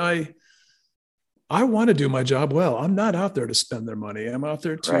 I want to do my job well. I'm not out there to spend their money. I'm out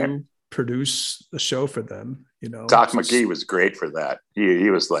there to produce a show for them. Doc McGee was great for that. He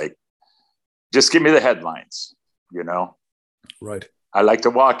was like, just give me the headlines, Right. I like to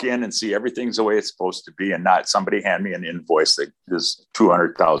walk in and see everything's the way it's supposed to be, and not somebody hand me an invoice that is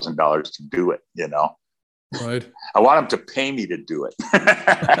 $200,000 to do it, Right. I want them to pay me to do it.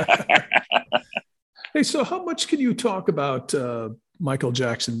 Hey, so how much can you talk about Michael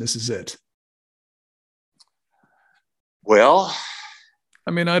Jackson, This Is It? Well,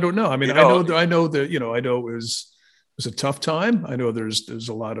 I don't know. I know that it was a tough time. I know there's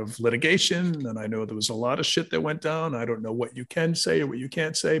a lot of litigation, and I know there was a lot of shit that went down. I don't know what you can say or what you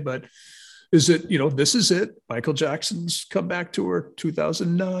can't say, but is it, This Is It, Michael Jackson's comeback tour,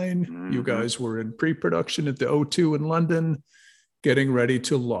 2009. Mm-hmm. You guys were in pre-production at the O2 in London, getting ready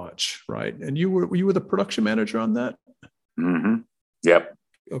to launch, right? And you were the production manager on that? Mm-hmm. Yep.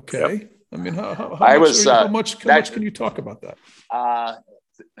 Okay. Yep. How much can you talk about that?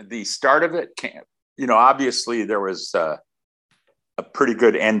 The start of it, obviously there was a pretty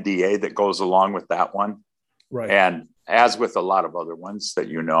good NDA that goes along with that one. Right. And as with a lot of other ones that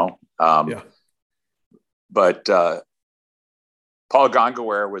But Paul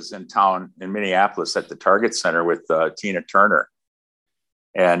Gongaware was in town in Minneapolis at the Target Center with Tina Turner.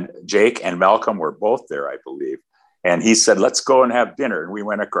 And Jake and Malcolm were both there, I believe. And he said, let's go and have dinner. And we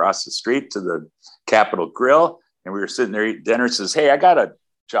went across the street to the Capitol Grill, and we were sitting there eating dinner. He says, hey, I got a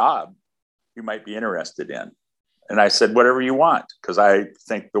job you might be interested in. And I said, whatever you want, because I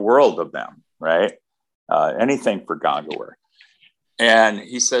think the world of them, right? Anything for Gongaware. And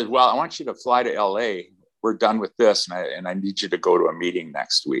he said, well, I want you to fly to LA. We're done with this, and I need you to go to a meeting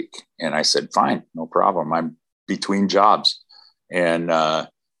next week. And I said, fine, no problem. I'm between jobs. And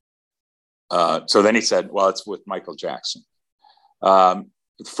so then he said, well, it's with Michael Jackson. The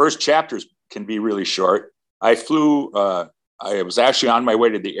first chapters can be really short. I was actually on my way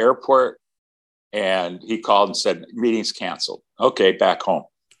to the airport, and he called and said, meeting's canceled. Okay, back home.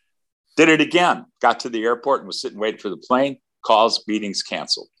 Did it again. Got to the airport and was sitting waiting for the plane. Calls, meetings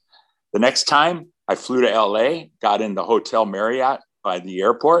canceled. The next time I flew to LA, got in the Hotel Marriott by the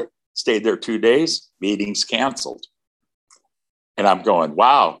airport, stayed there 2 days, meetings canceled. And I'm going,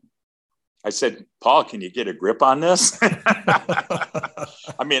 wow. I said, Paul, can you get a grip on this?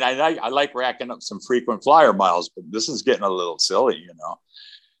 I mean, I like racking up some frequent flyer miles, but this is getting a little silly,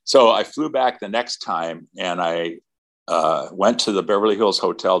 So I flew back the next time, and I went to the Beverly Hills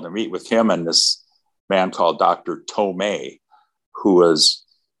Hotel to meet with him and this man called Dr. Tomei, who was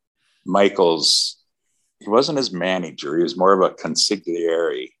Michael's, he wasn't his manager. He was more of a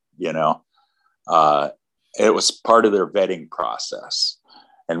consigliere, It was part of their vetting process.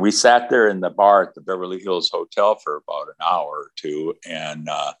 And we sat there in the bar at the Beverly Hills Hotel for about an hour or two. And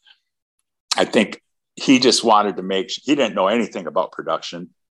I think he just wanted to he didn't know anything about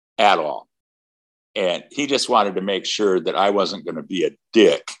production at all. And he just wanted to make sure that I wasn't going to be a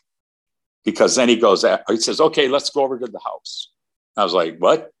dick, because then he says, okay, let's go over to the house. I was like,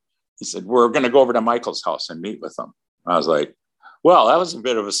 what? He said, we're going to go over to Michael's house and meet with him. I was like, well, that was a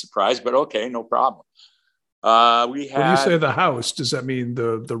bit of a surprise, but okay, no problem. We had. When you say the house, does that mean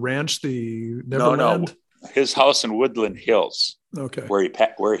the ranch, the Neverland? No, his house in Woodland Hills. Okay.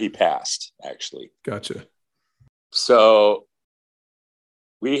 Where he passed, actually. Gotcha. So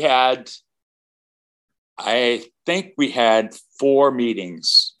we had, I think we had 4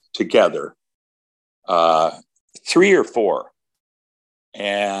 meetings together, 3 or 4.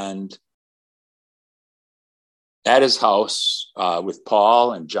 And at his house with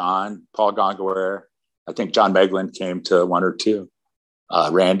Paul and John, Paul Gongaware. I think John Meglin came to 1 or 2,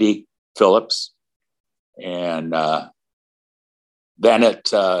 Randy Phillips. And then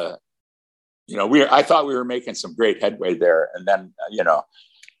I thought we were making some great headway there. And then,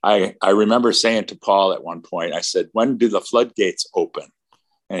 I remember saying to Paul at one point, I said, when do the floodgates open?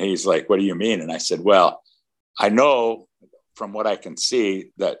 And he's like, what do you mean? And I said, well, I know from what I can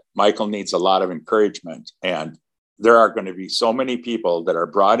see that Michael needs a lot of encouragement. And there are going to be so many people that are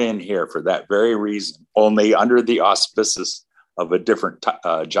brought in here for that very reason, only under the auspices of a different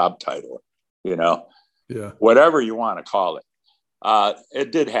job title, whatever you want to call it.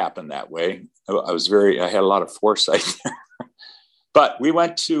 It did happen that way. I had a lot of foresight there. But we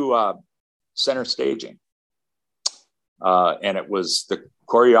went to Center Staging, and it was the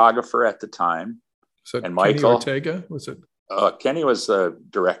choreographer at the time. So and Kenny Michael Ortega, was it? Kenny was the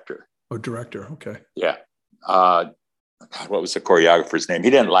director. Oh, director. Okay. Yeah. What was the choreographer's name? He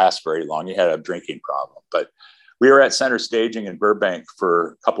didn't last very long. He had a drinking problem. But we were at Center Staging in Burbank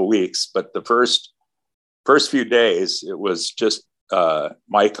for a couple of weeks. But the first few days, it was just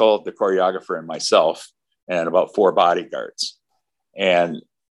Michael, the choreographer, and myself, and about 4 bodyguards. And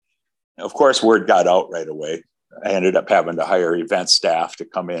of course, word got out right away. I ended up having to hire event staff to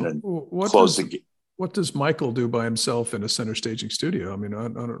come in and close the gate. What does Michael do by himself in a Center Staging studio? I mean, I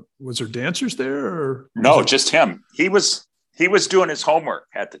don't, was there dancers there or? No, just him. He was doing his homework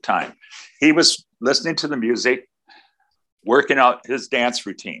at the time. He was listening to the music, working out his dance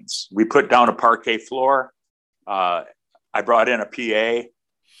routines. We put down a parquet floor. I brought in a PA.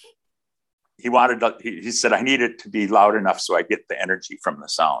 He said, I need it to be loud enough so I get the energy from the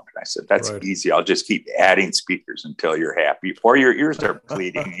sound. And I said, that's right. Easy. I'll just keep adding speakers until you're happy or your ears are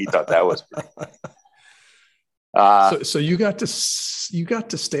bleeding. He thought that was pretty so you got to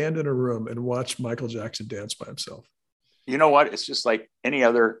stand in a room and watch Michael Jackson dance by himself. You know what? It's just like any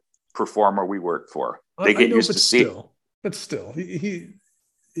other performer we work for. They get used to see. But still, you're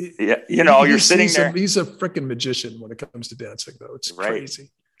sitting there. He's a freaking magician when it comes to dancing, though. It's right.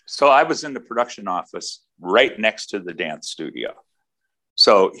 Crazy. So I was in the production office right next to the dance studio.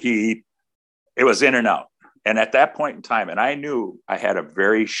 So it was in and out. And at that point in time, and I knew I had a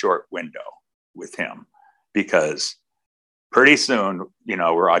very short window with him because pretty soon,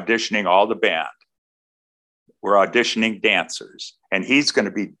 we're auditioning all the band. We're auditioning dancers, and he's going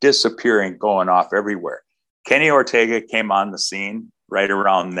to be disappearing, going off everywhere. Kenny Ortega came on the scene right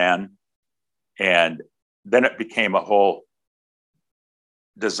around then. And then it became a whole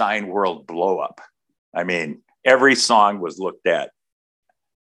design world blow up. I mean, every song was looked at,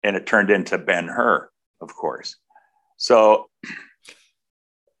 and it turned into Ben-Hur, of course. So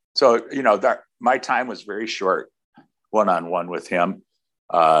my time was very short, one-on-one with him.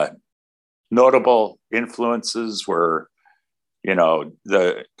 Notable influences were,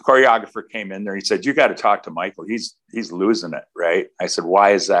 the choreographer came in there. He said, "You got to talk to Michael. He's losing it, right?" I said,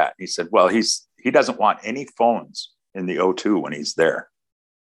 "Why is that?" He said, "Well, he doesn't want any phones in the O2 when he's there."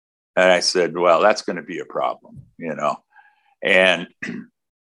 And I said, "Well, that's going to be a problem, And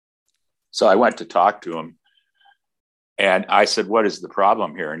so I went to talk to him, and I said, "What is the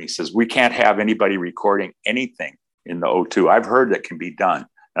problem here?" And he says, "We can't have anybody recording anything in the O2. I've heard that can be done,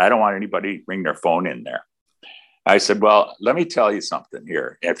 and I don't want anybody to bring their phone in there." I said, "Well, let me tell you something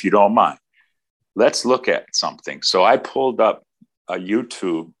here, if you don't mind. Let's look at something." So I pulled up a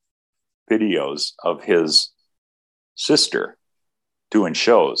YouTube videos of his sister doing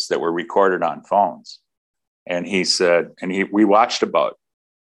shows that were recorded on phones. And he said, we watched about,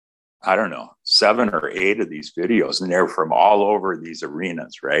 7 or 8 of these videos, and they're from all over these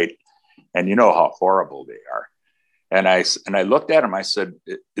arenas, right? And you know how horrible they are. And I looked at him, I said,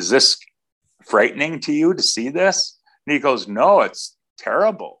 "Is this frightening to you to see this?" And he goes, "No, it's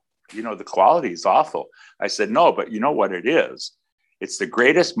terrible. The quality is awful." I said, "No, but you know what it is? It's the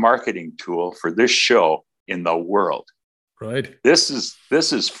greatest marketing tool for this show in the world. Right. This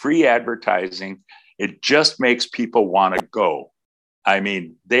is free advertising. It just makes people want to go. I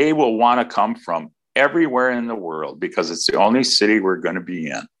mean, they will want to come from everywhere in the world because it's the only city we're going to be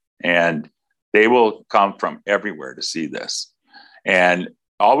in. And they will come from everywhere to see this. And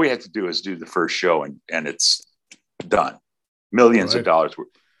all we have to do is do the first show and it's done. Millions of dollars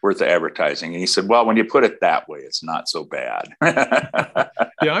worth of advertising. And he said, well, when you put it that way, it's not so bad.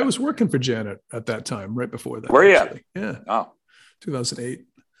 Yeah, I was working for Janet at that time, right before that. Were you? Yeah. Oh, 2008.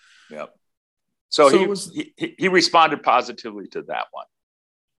 yep. So he responded positively to that one.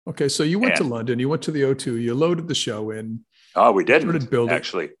 Okay, so you went to London, you went to the O2, you loaded the show in. Oh, we didn't. Started building.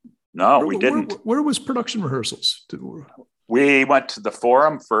 Actually. No, we didn't. Where was production rehearsals? We went to the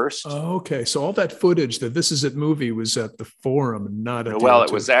Forum first. Oh, okay, so all that footage, that This Is It movie, was at the Forum, not at the Well, O2.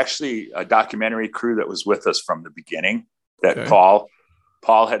 it was actually a documentary crew that was with us from the beginning that Paul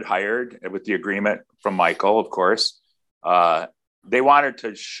had hired with the agreement from Michael, of course. They wanted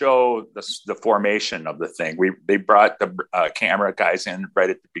to show the formation of the thing. They brought the camera guys in right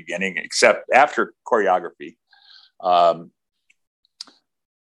at the beginning, except after choreography.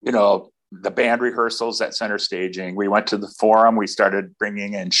 The band rehearsals at Center Staging. We went to the Forum. We started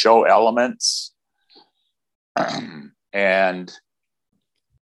bringing in show elements. And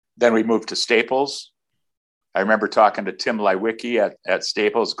then we moved to Staples. I remember talking to Tim Lywicki at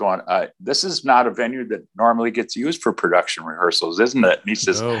Staples going, this is not a venue that normally gets used for production rehearsals, isn't it? And he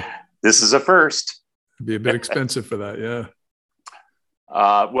says, This is a first. It'd be a bit expensive for that, yeah.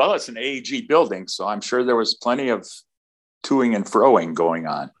 Well, it's an AEG building, so I'm sure there was plenty of toing and froing going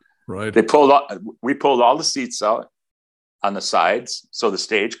on. Right. We pulled all the seats out on the sides. So the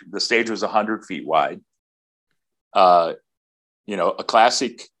stage was 100 feet wide. A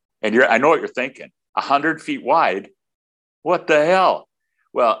classic, and I know what you're thinking, 100 feet wide. What the hell?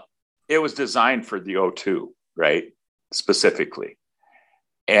 Well, it was designed for the O2, right? Specifically.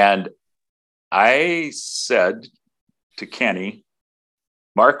 And I said to Kenny,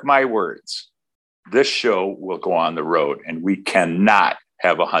 mark my words, this show will go on the road and we cannot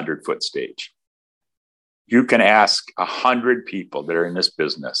have a 100-foot stage. You can ask 100 people that are in this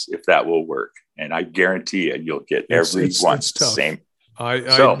business if that will work. And I guarantee you'll get everyone the same.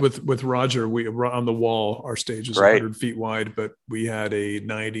 With Roger, we on the wall, our stage is 100 feet wide, but we had a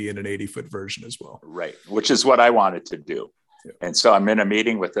 90 and an 80-foot version as well. Right. Which is what I wanted to do. Yeah. And so I'm in a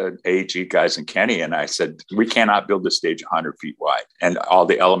meeting with the AEG guys and Kenny, and I said, we cannot build a stage 100 feet wide. And all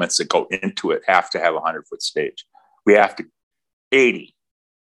the elements that go into it have to have a 100-foot stage. We have to 80.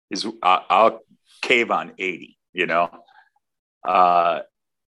 I'll cave on 80, and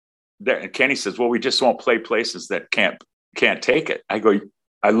Kenny says, well, we just won't play places that can't take it.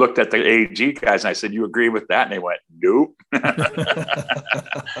 I looked at the AEG guys and I said, you agree with that? And they went, nope. That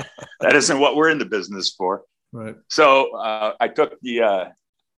isn't what we're in the business for. Right. So I took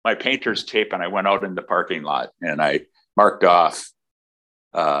my painter's tape and I went out in the parking lot and I marked off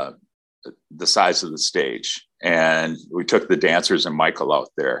the size of the stage. And we took the dancers and Michael out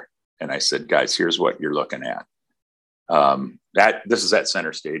there. And I said, guys, here's what you're looking at. This is at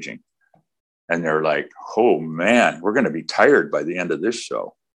Center Staging. And they're like, oh, man, we're going to be tired by the end of this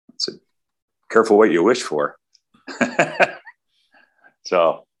show. I said, careful what you wish for.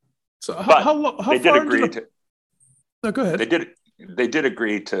 So how they did agree to. No, go ahead. They did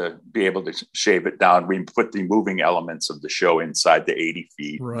agree to be able to shave it down. We put the moving elements of the show inside the 80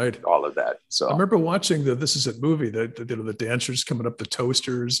 feet, right? All of that. So I remember watching the This Is It movie. The dancers coming up the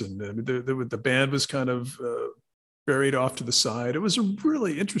toasters, and the band was kind of buried off to the side. It was a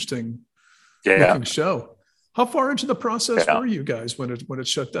really interesting looking show. How far into the process were you guys when it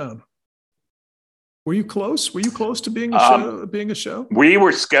shut down? Were you close? Were you close to being a show? We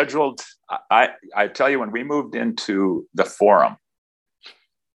were scheduled. I tell you, when we moved into the Forum,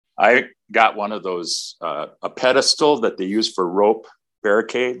 I got one of those, a pedestal that they use for rope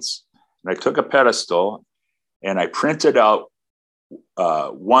barricades. And I took a pedestal and I printed out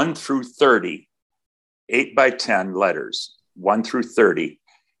 1 through 30, 8 by 10 letters, 1 through 30.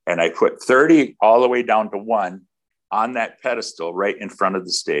 And I put 30 all the way down to 1 on that pedestal right in front of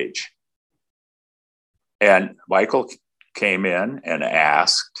the stage. And Michael came in and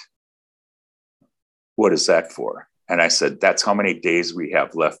asked, what is that for? And I said, that's how many days we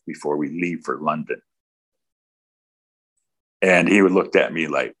have left before we leave for London. And he looked at me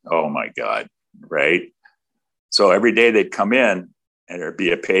like, oh my God, right? So every day they'd come in and there'd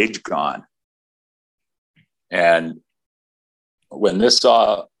be a page gone. And when this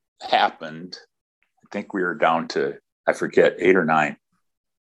all happened, I think we were down to, I forget, 8 or 9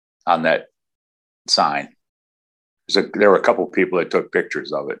 on that sign. So there were a couple of people that took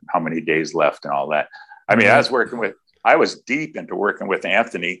pictures of it, how many days left and all that. I mean, I was deep into working with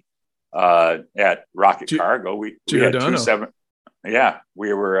Anthony at Rocket Cargo. We had 2-7. Yeah,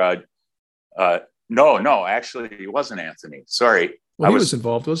 we were. No, actually, he wasn't Anthony. Sorry. Well, he was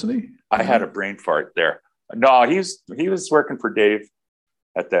involved, wasn't he? I had a brain fart there. No, he was working for Dave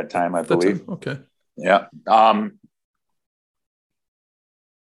at that time, I believe. Okay. Yeah.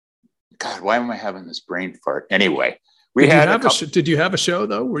 God, why am I having this brain fart? Anyway, we had did you have a show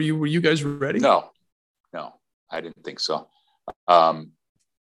though? Were you guys ready? No, I didn't think so.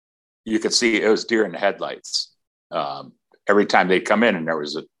 You could see it was deer in the headlights. Every time they'd come in and there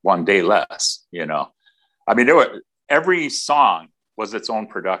was one day less, I mean, every song was its own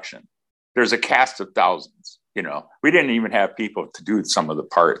production. There's a cast of thousands, we didn't even have people to do some of the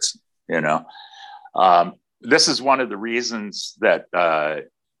parts, this is one of the reasons that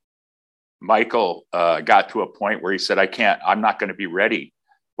Michael got to a point where he said, I'm not going to be ready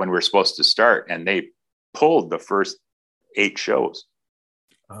when we're supposed to start. And they pulled the first 8 shows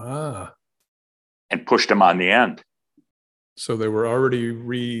and pushed them on the end. So they were already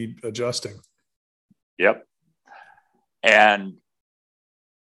readjusting. Yep. And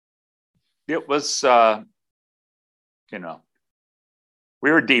it was, we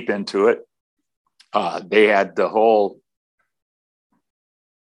were deep into it. They had the whole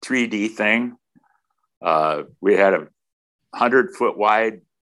 3D thing. We had a 100-foot wide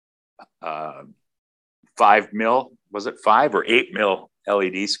 5 mil, was it 5 or 8 mil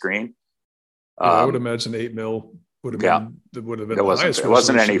LED screen? I would imagine 8 mil would have been the highest. It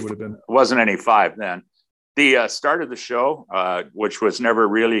wasn't any 5 then. The start of the show, which was never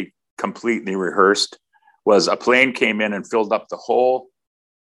really completely rehearsed, was a plane came in and filled up the whole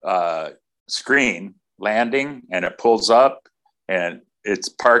screen landing, and it pulls up and it's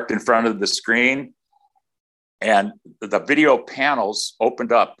parked in front of the screen, and the video panels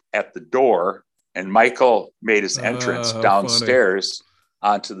opened up at the door, and Michael made his entrance downstairs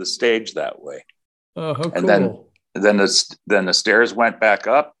onto the stage that way. Oh, how cool. And then the stairs went back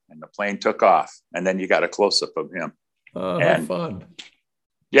up and the plane took off, and then you got a close up of him. Oh, how fun.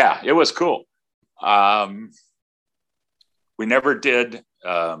 Yeah, it was cool. We never did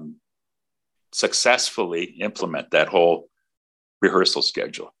successfully implement that whole rehearsal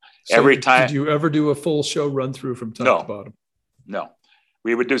schedule. So every time. Did you ever do a full show run through from top to bottom? No,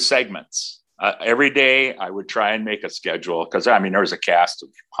 we would do segments. Every day I would try and make a schedule, because there was a cast of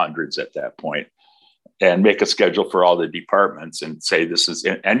hundreds at that point, and make a schedule for all the departments and say this is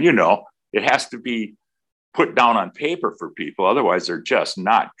it. And it has to be put down on paper for people, otherwise they're just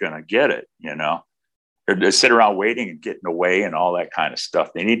not going to get it. They sit around waiting and getting away and all that kind of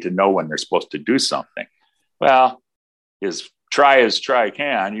stuff. They need to know when they're supposed to do something. Well, as try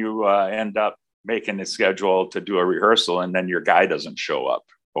can, you end up making a schedule to do a rehearsal, and then your guy doesn't show up,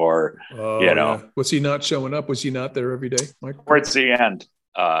 or yeah. Was he not showing up? Was he not there every day, Mike? Towards the end,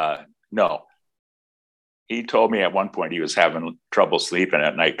 no. He told me at one point he was having trouble sleeping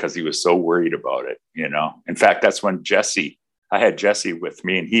at night because he was so worried about it. In fact, that's when I had Jesse with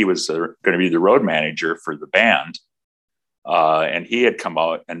me, and he was going to be the road manager for the band. And he had come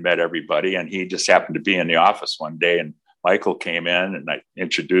out and met everybody, and he just happened to be in the office one day, and Michael came in, and I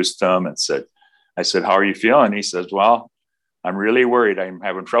introduced him and I said, how are you feeling? He says, well, I'm really worried. I'm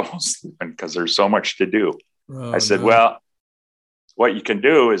having trouble sleeping because there's so much to do. I said, well, what you can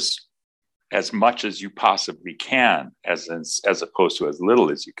do is as much as you possibly can, as opposed to as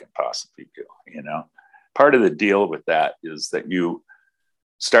little as you can possibly do. Part of the deal with that is that you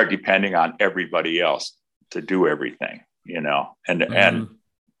start depending on everybody else to do everything, and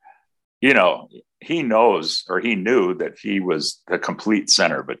he knows, or he knew, that he was the complete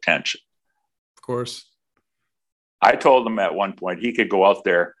center of attention. Of course. I told him at one point he could go out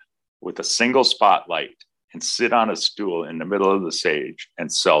there with a single spotlight and sit on a stool in the middle of the stage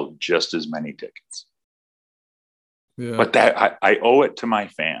and sell just as many tickets. Yeah. But that I owe it to my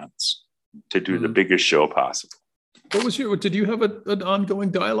fans to do the biggest show possible. Did you have an ongoing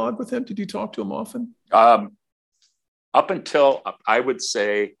dialogue with him? Did you talk to him often? Up until, I would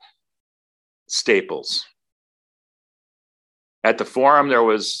say, Staples. At the Forum,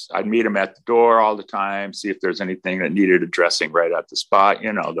 I'd meet him at the door all the time, see if there's anything that needed addressing right at the spot,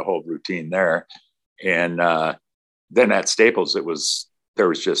 the whole routine there. And then at Staples, there was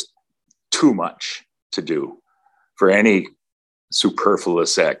just too much to do for any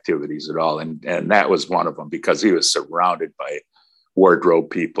superfluous activities at all. And that was one of them, because he was surrounded by wardrobe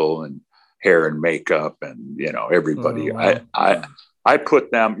people and hair and makeup and, everybody. Oh, wow. I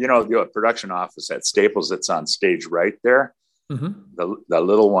put them, the production office at Staples that's on stage right there, the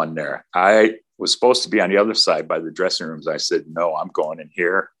little one there. I was supposed to be on the other side by the dressing rooms. I said, no, I'm going in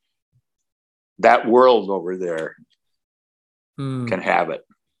here. That world over there can have it.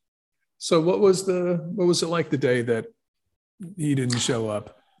 So what was it like the day that he didn't show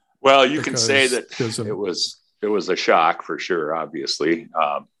up? Well, you can say that it was a shock for sure. Obviously,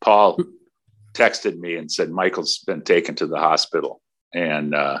 Paul texted me and said, Michael's been taken to the hospital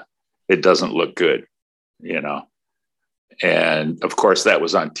and it doesn't look good, And of course, that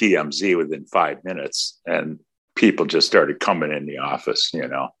was on TMZ within 5 minutes, and people just started coming in the office,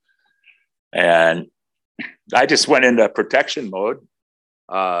 And I just went into protection mode.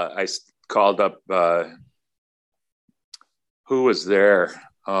 I called up, who was there?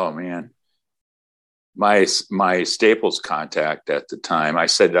 Oh man, my Staples contact at the time. I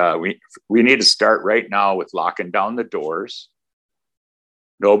said, we need to start right now with locking down the doors.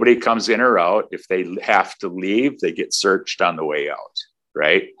 Nobody comes in or out. If they have to leave, they get searched on the way out,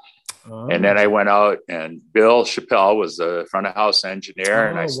 right? Oh. And then I went out, and Bill Chappelle was the front of house engineer.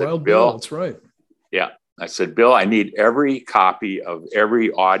 And I said, Wild Bill, that's right. Yeah. I said, Bill, I need every copy of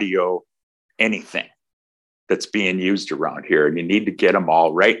every audio, anything that's being used around here. And you need to get them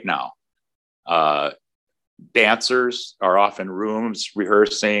all right now. Dancers are off in rooms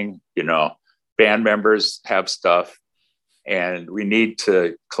rehearsing, band members have stuff. And we need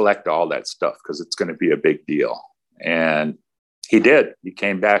to collect all that stuff because it's going to be a big deal. And he did. He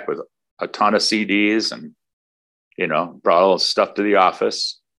came back with a ton of CDs and, brought all the stuff to the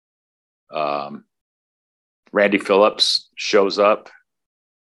office. Randy Phillips shows up,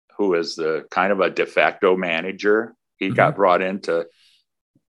 who is the kind of a de facto manager. He got brought in to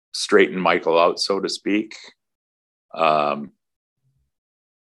straighten Michael out, so to speak. They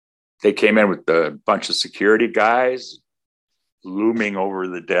came in with a bunch of security guys looming over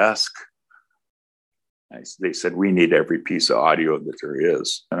the desk. They said, we need every piece of audio that there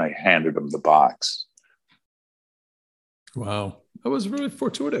is. And I handed them the box. Wow. That was really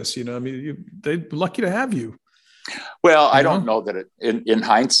fortuitous. They're lucky to have you. Well, I don't know that in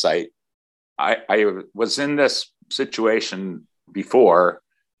hindsight, I was in this situation before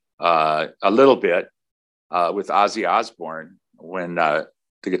a little bit with Ozzy Osbourne when the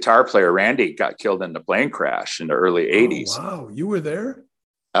guitar player Randy got killed in the plane crash in the early 80s. Wow. You were there?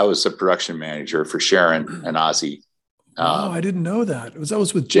 I was the production manager for Sharon and Ozzy. I didn't know that. That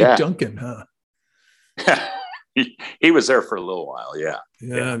was with Jake Duncan, huh? He was there for a little while. Yeah.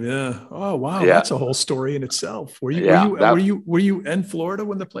 Oh, wow. Yeah. That's a whole story in itself. Were you in Florida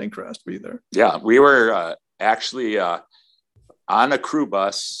when the plane crashed? Were you there? Yeah, we were actually on a crew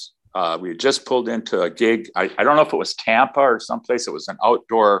bus. We had just pulled into a gig. I don't know if it was Tampa or someplace. It was an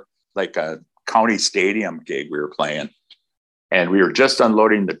outdoor, like a county stadium gig we were playing. And we were just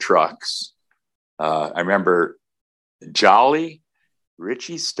unloading the trucks. I remember Jolly,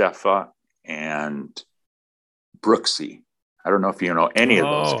 Richie Steffa, and Brooksy. I don't know if you know any of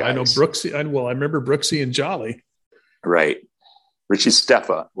those guys. I know Brooksy. I remember Brooksy and Jolly. Right. Richie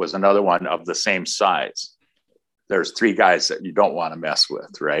Steffa was another one of the same size. There's 3 guys that you don't want to mess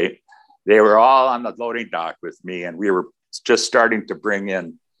with, right? They were all on the loading dock with me, and we were just starting to bring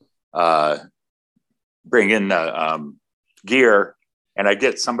in the gear.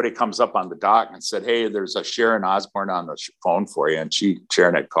 And somebody comes up on the dock and said, hey, there's a Sharon Osbourne on the phone for you. And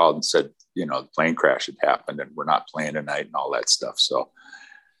Sharon had called and said, the plane crash had happened and we're not playing tonight and all that stuff. So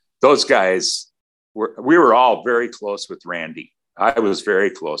those guys we were all very close with Randy. I was very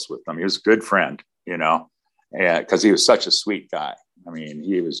close with him. He was a good friend, and because he was such a sweet guy. I mean,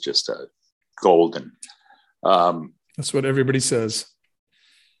 he was just a golden. That's what everybody says.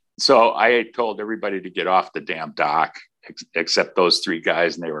 So I told everybody to get off the damn dock except those 3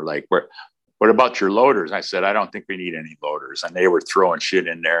 guys. And they were like, what about your loaders? I said, I don't think we need any loaders. And they were throwing shit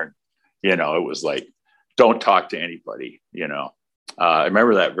in there. It was like, don't talk to anybody, I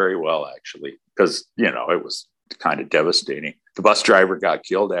remember that very well, actually, because, it was kind of devastating. The bus driver got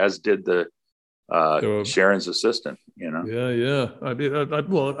killed, as did the Sharon's assistant, Yeah. I mean,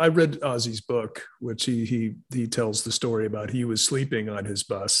 I read Ozzy's book, which he tells the story about. He was sleeping on his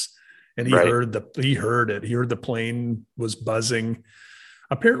bus and he heard it. He heard the plane was buzzing.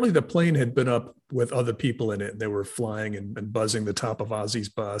 Apparently the plane had been up with other people in it, and they were flying and buzzing the top of Ozzy's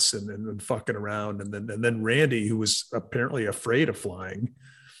bus and fucking around. And then Randy, who was apparently afraid of flying,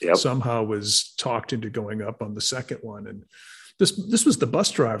 somehow was talked into going up on the second one. And this was the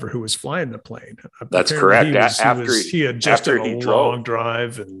bus driver who was flying the plane. That's correct. He had just done a long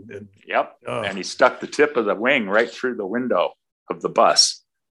drive and he stuck the tip of the wing right through the window of the bus,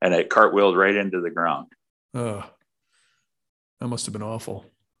 and it cartwheeled right into the ground. That must have been awful.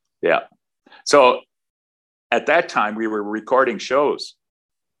 Yeah. So at that time, we were recording shows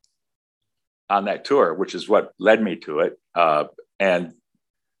on that tour, which is what led me to it. And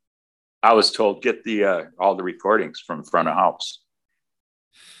I was told, get all the recordings from front of house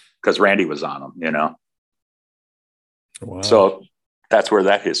because Randy was on them, Wow. So that's where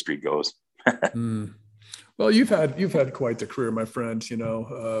that history goes. Well, you've had quite the career, my friend,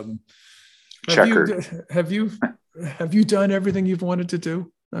 Checkered. Have you done everything you've wanted to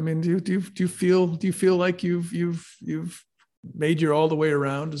do? I mean, do you feel like you've made your all the way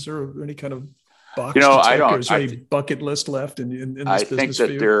around? Is there any kind of box to check, I don't. or is there any bucket list left in this I business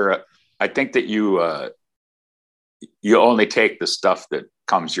think that I think that you only take the stuff that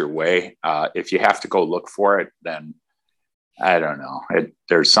comes your way. If you have to go look for it, then I don't know.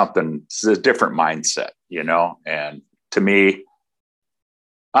 There's something. It's a different mindset, And to me,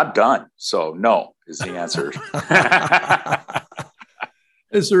 I'm done. So no is the answer.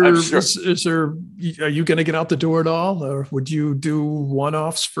 Are you going to get out the door at all, or would you do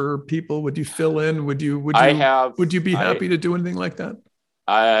one-offs for people? Would you fill in? Would you be happy to do anything like that?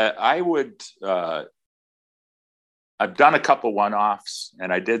 I would. I've done a couple one-offs,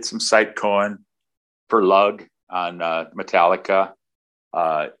 and I did some site Cohen for Lug on Metallica.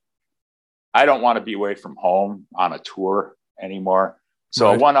 I don't want to be away from home on a tour anymore, so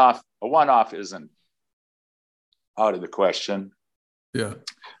right. a one-off isn't out of the question. Yeah,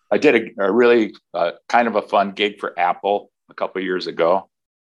 I did a really kind of a fun gig for Apple a couple of years ago.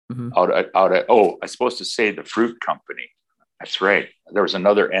 Mm-hmm. I'm supposed to say the fruit company. That's right. There was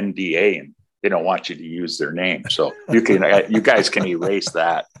another NDA, and they don't want you to use their name, so you guys can erase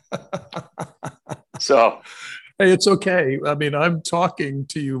that. So, hey, it's okay. I mean, I'm talking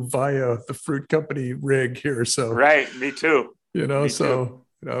to you via the fruit company rig here, so right. Me too.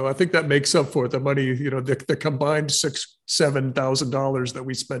 I think that makes up for it. The money, the combined $6,000-7,000 that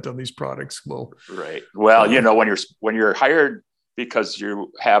we spent on these products will. Right. Well, when you're hired because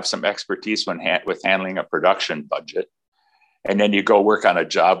you have some expertise with handling a production budget, and then you go work on a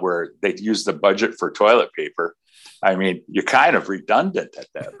job where they use the budget for toilet paper. I mean, you're kind of redundant at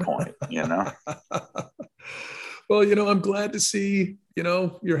that point, Well, I'm glad to see,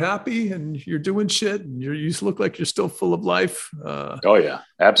 you're happy and you're doing shit, and you look like you're still full of life. Oh yeah,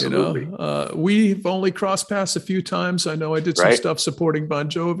 absolutely. We've only crossed paths a few times. I know I did some stuff supporting Bon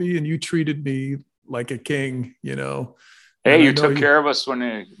Jovi, and you treated me like a king, Hey, you took care of us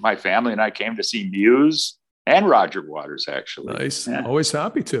when my family and I came to see Muse and Roger Waters, actually. Nice. Yeah. Always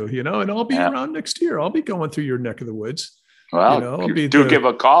happy to, and I'll be around next year. I'll be going through your neck of the woods. Well, give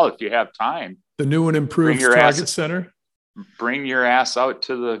a call if you have time. The new and improved Target Center. Bring your ass out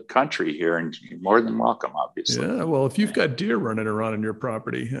to the country here, and you're more than welcome, obviously. Yeah, well, if you've got deer running around on your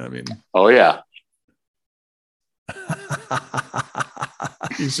property, I mean. Oh, yeah.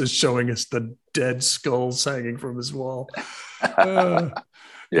 He's just showing us the dead skulls hanging from his wall.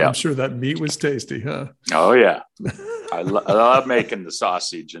 Yeah, I'm sure that meat was tasty, huh? Oh, yeah. I love making the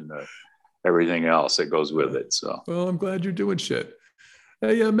sausage and everything else that goes with it. So, well, I'm glad you're doing shit.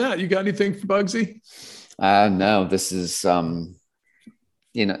 Hey, Matt, you got anything for Bugsy? No, this is,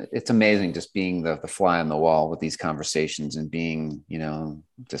 it's amazing just being the fly on the wall with these conversations and being,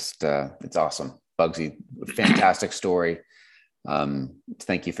 it's awesome. Bugsy, fantastic story.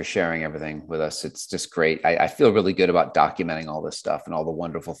 Thank you for sharing everything with us. It's just great. I feel really good about documenting all this stuff and all the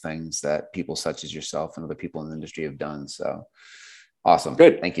wonderful things that people such as yourself and other people in the industry have done. So awesome.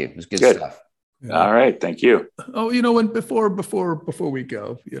 Good. Thank you. It was good stuff. Yeah. All right. Thank you. Oh, and before we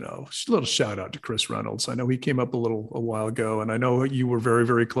go, just a little shout out to Chris Reynolds. I know he came up a while ago, and I know you were very,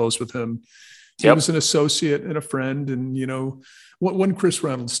 very close with him. He was an associate and a friend, and one Chris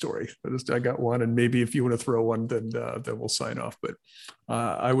Reynolds story. I got one, and maybe if you want to throw one, then we'll sign off. But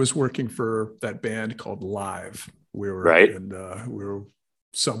I was working for that band called Live. We were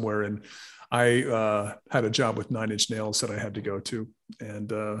somewhere, and I had a job with Nine Inch Nails that I had to go to,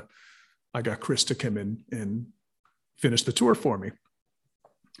 and I got Chris to come in and finish the tour for me.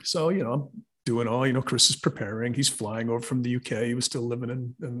 So, I'm doing all, Chris is preparing. He's flying over from the UK. He was still living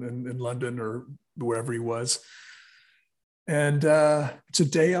in London or wherever he was. And it's a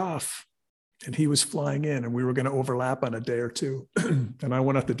day off. And he was flying in, and we were going to overlap on a day or two. And I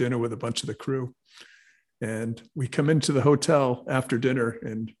went out to dinner with a bunch of the crew. And we come into the hotel after dinner,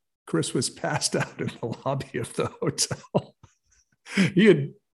 and Chris was passed out in the lobby of the hotel. He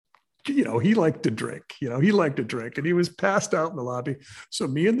had, he liked to drink, and he was passed out in the lobby. So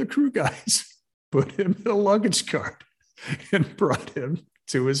me and the crew guys put him in a luggage cart and brought him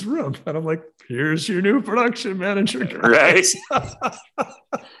to his room. And I'm like, here's your new production manager, guys. Right.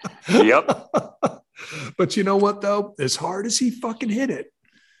 Yep. But you know what, though? As hard as he fucking hit it,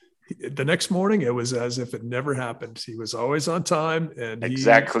 the next morning, it was as if it never happened. He was always on time, and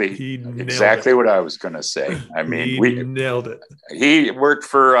exactly what I was going to say. I mean, we nailed it. He worked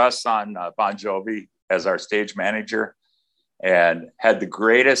for us on Bon Jovi as our stage manager, and had the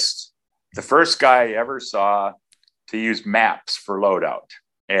first guy I ever saw to use maps for loadout,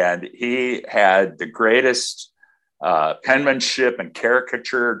 and he had the greatest penmanship and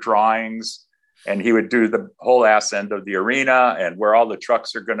caricature drawings. and he would do the whole ass end of the arena and where all the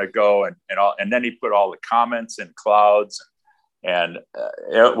trucks are going to go, and then he put all the comments in clouds, and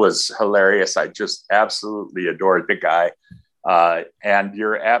it was hilarious. I just absolutely adored the guy. And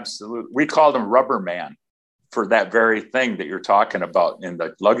we called him Rubber Man for that very thing that you're talking about in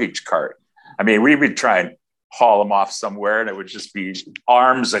the luggage cart. I mean, we would try and haul him off somewhere and it would just be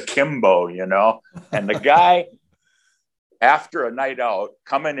arms akimbo, and the guy, after a night out,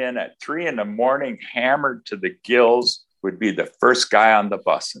 coming in at 3 a.m, hammered to the gills, would be the first guy on the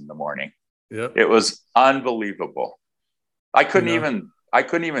bus in the morning. Yep. It was unbelievable. I couldn't even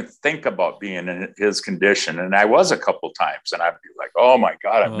think about being in his condition. And I was a couple times, and I'd be like, oh my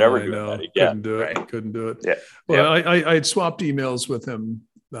God, I'm never doing that again. Couldn't do it. Yeah. Well, yeah. I had swapped emails with him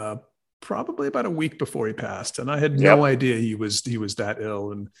probably about a week before he passed. And I had no idea he was that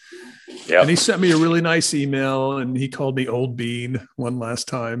ill. And he sent me a really nice email, and he called me Old Bean one last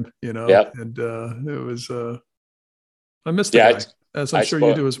time, and it was, I missed the guy, as I'm sure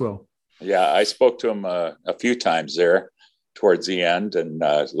you do as well. Yeah. I spoke to him a few times there towards the end, and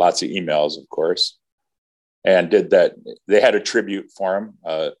lots of emails, of course, and did that. They had a tribute for him,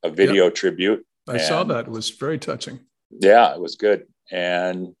 a video tribute. I saw that. It was very touching. Yeah, it was good.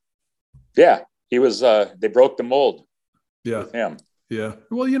 And he was, they broke the mold with him. Yeah.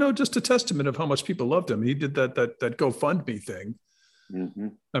 Well, just a testament of how much people loved him. He did that GoFundMe thing. Mm-hmm.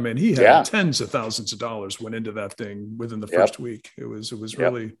 I mean, he had tens of thousands of dollars went into that thing within the first week. It was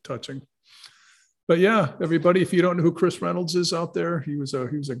really touching. But everybody, if you don't know who Chris Reynolds is out there, he was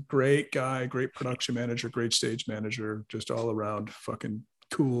a great guy, great production manager, great stage manager, just all around fucking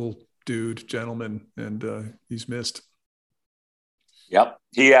cool dude, gentleman, and he's missed. Yep.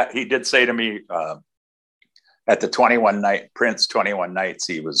 He did say to me at the Prince 21 Nights,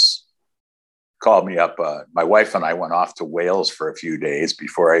 he called me up. My wife and I went off to Wales for a few days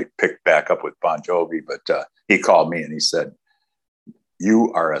before I picked back up with Bon Jovi, but he called me and he said,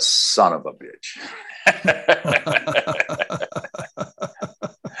 "You are a son of a bitch."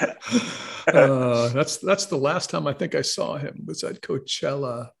 That's the last time I think I saw him was at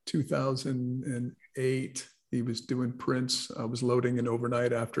Coachella 2008. He was doing Prince. I was loading an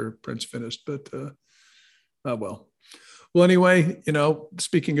overnight after Prince finished, but well, anyway,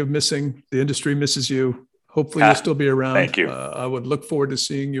 speaking of missing, the industry misses you. Hopefully you'll still be around. Thank you. I would look forward to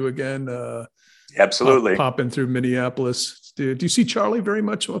seeing you again. Absolutely. Popping through Minneapolis. Do you see Charlie very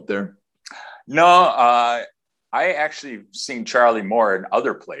much up there? No, I actually seen Charlie more in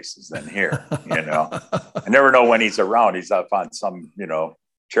other places than here. I never know when he's around. He's up on some,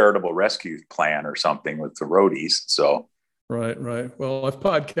 charitable rescue plan or something with the roadies. So. Right. Well, I've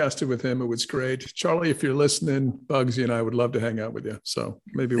podcasted with him. It was great. Charlie, if you're listening, Bugsy and I would love to hang out with you. So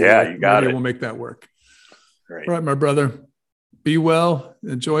maybe we'll make that work. Great. All right, my brother. Be well,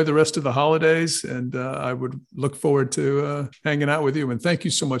 enjoy the rest of the holidays, and I would look forward to hanging out with you. And thank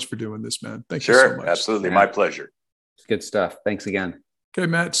you so much for doing this, man. Thank you so much. Absolutely. My pleasure. It's good stuff. Thanks again. Okay,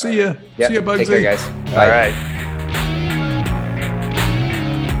 Matt. See ya. Yep. See ya, Bugsy. Take care, guys. Bye. All right.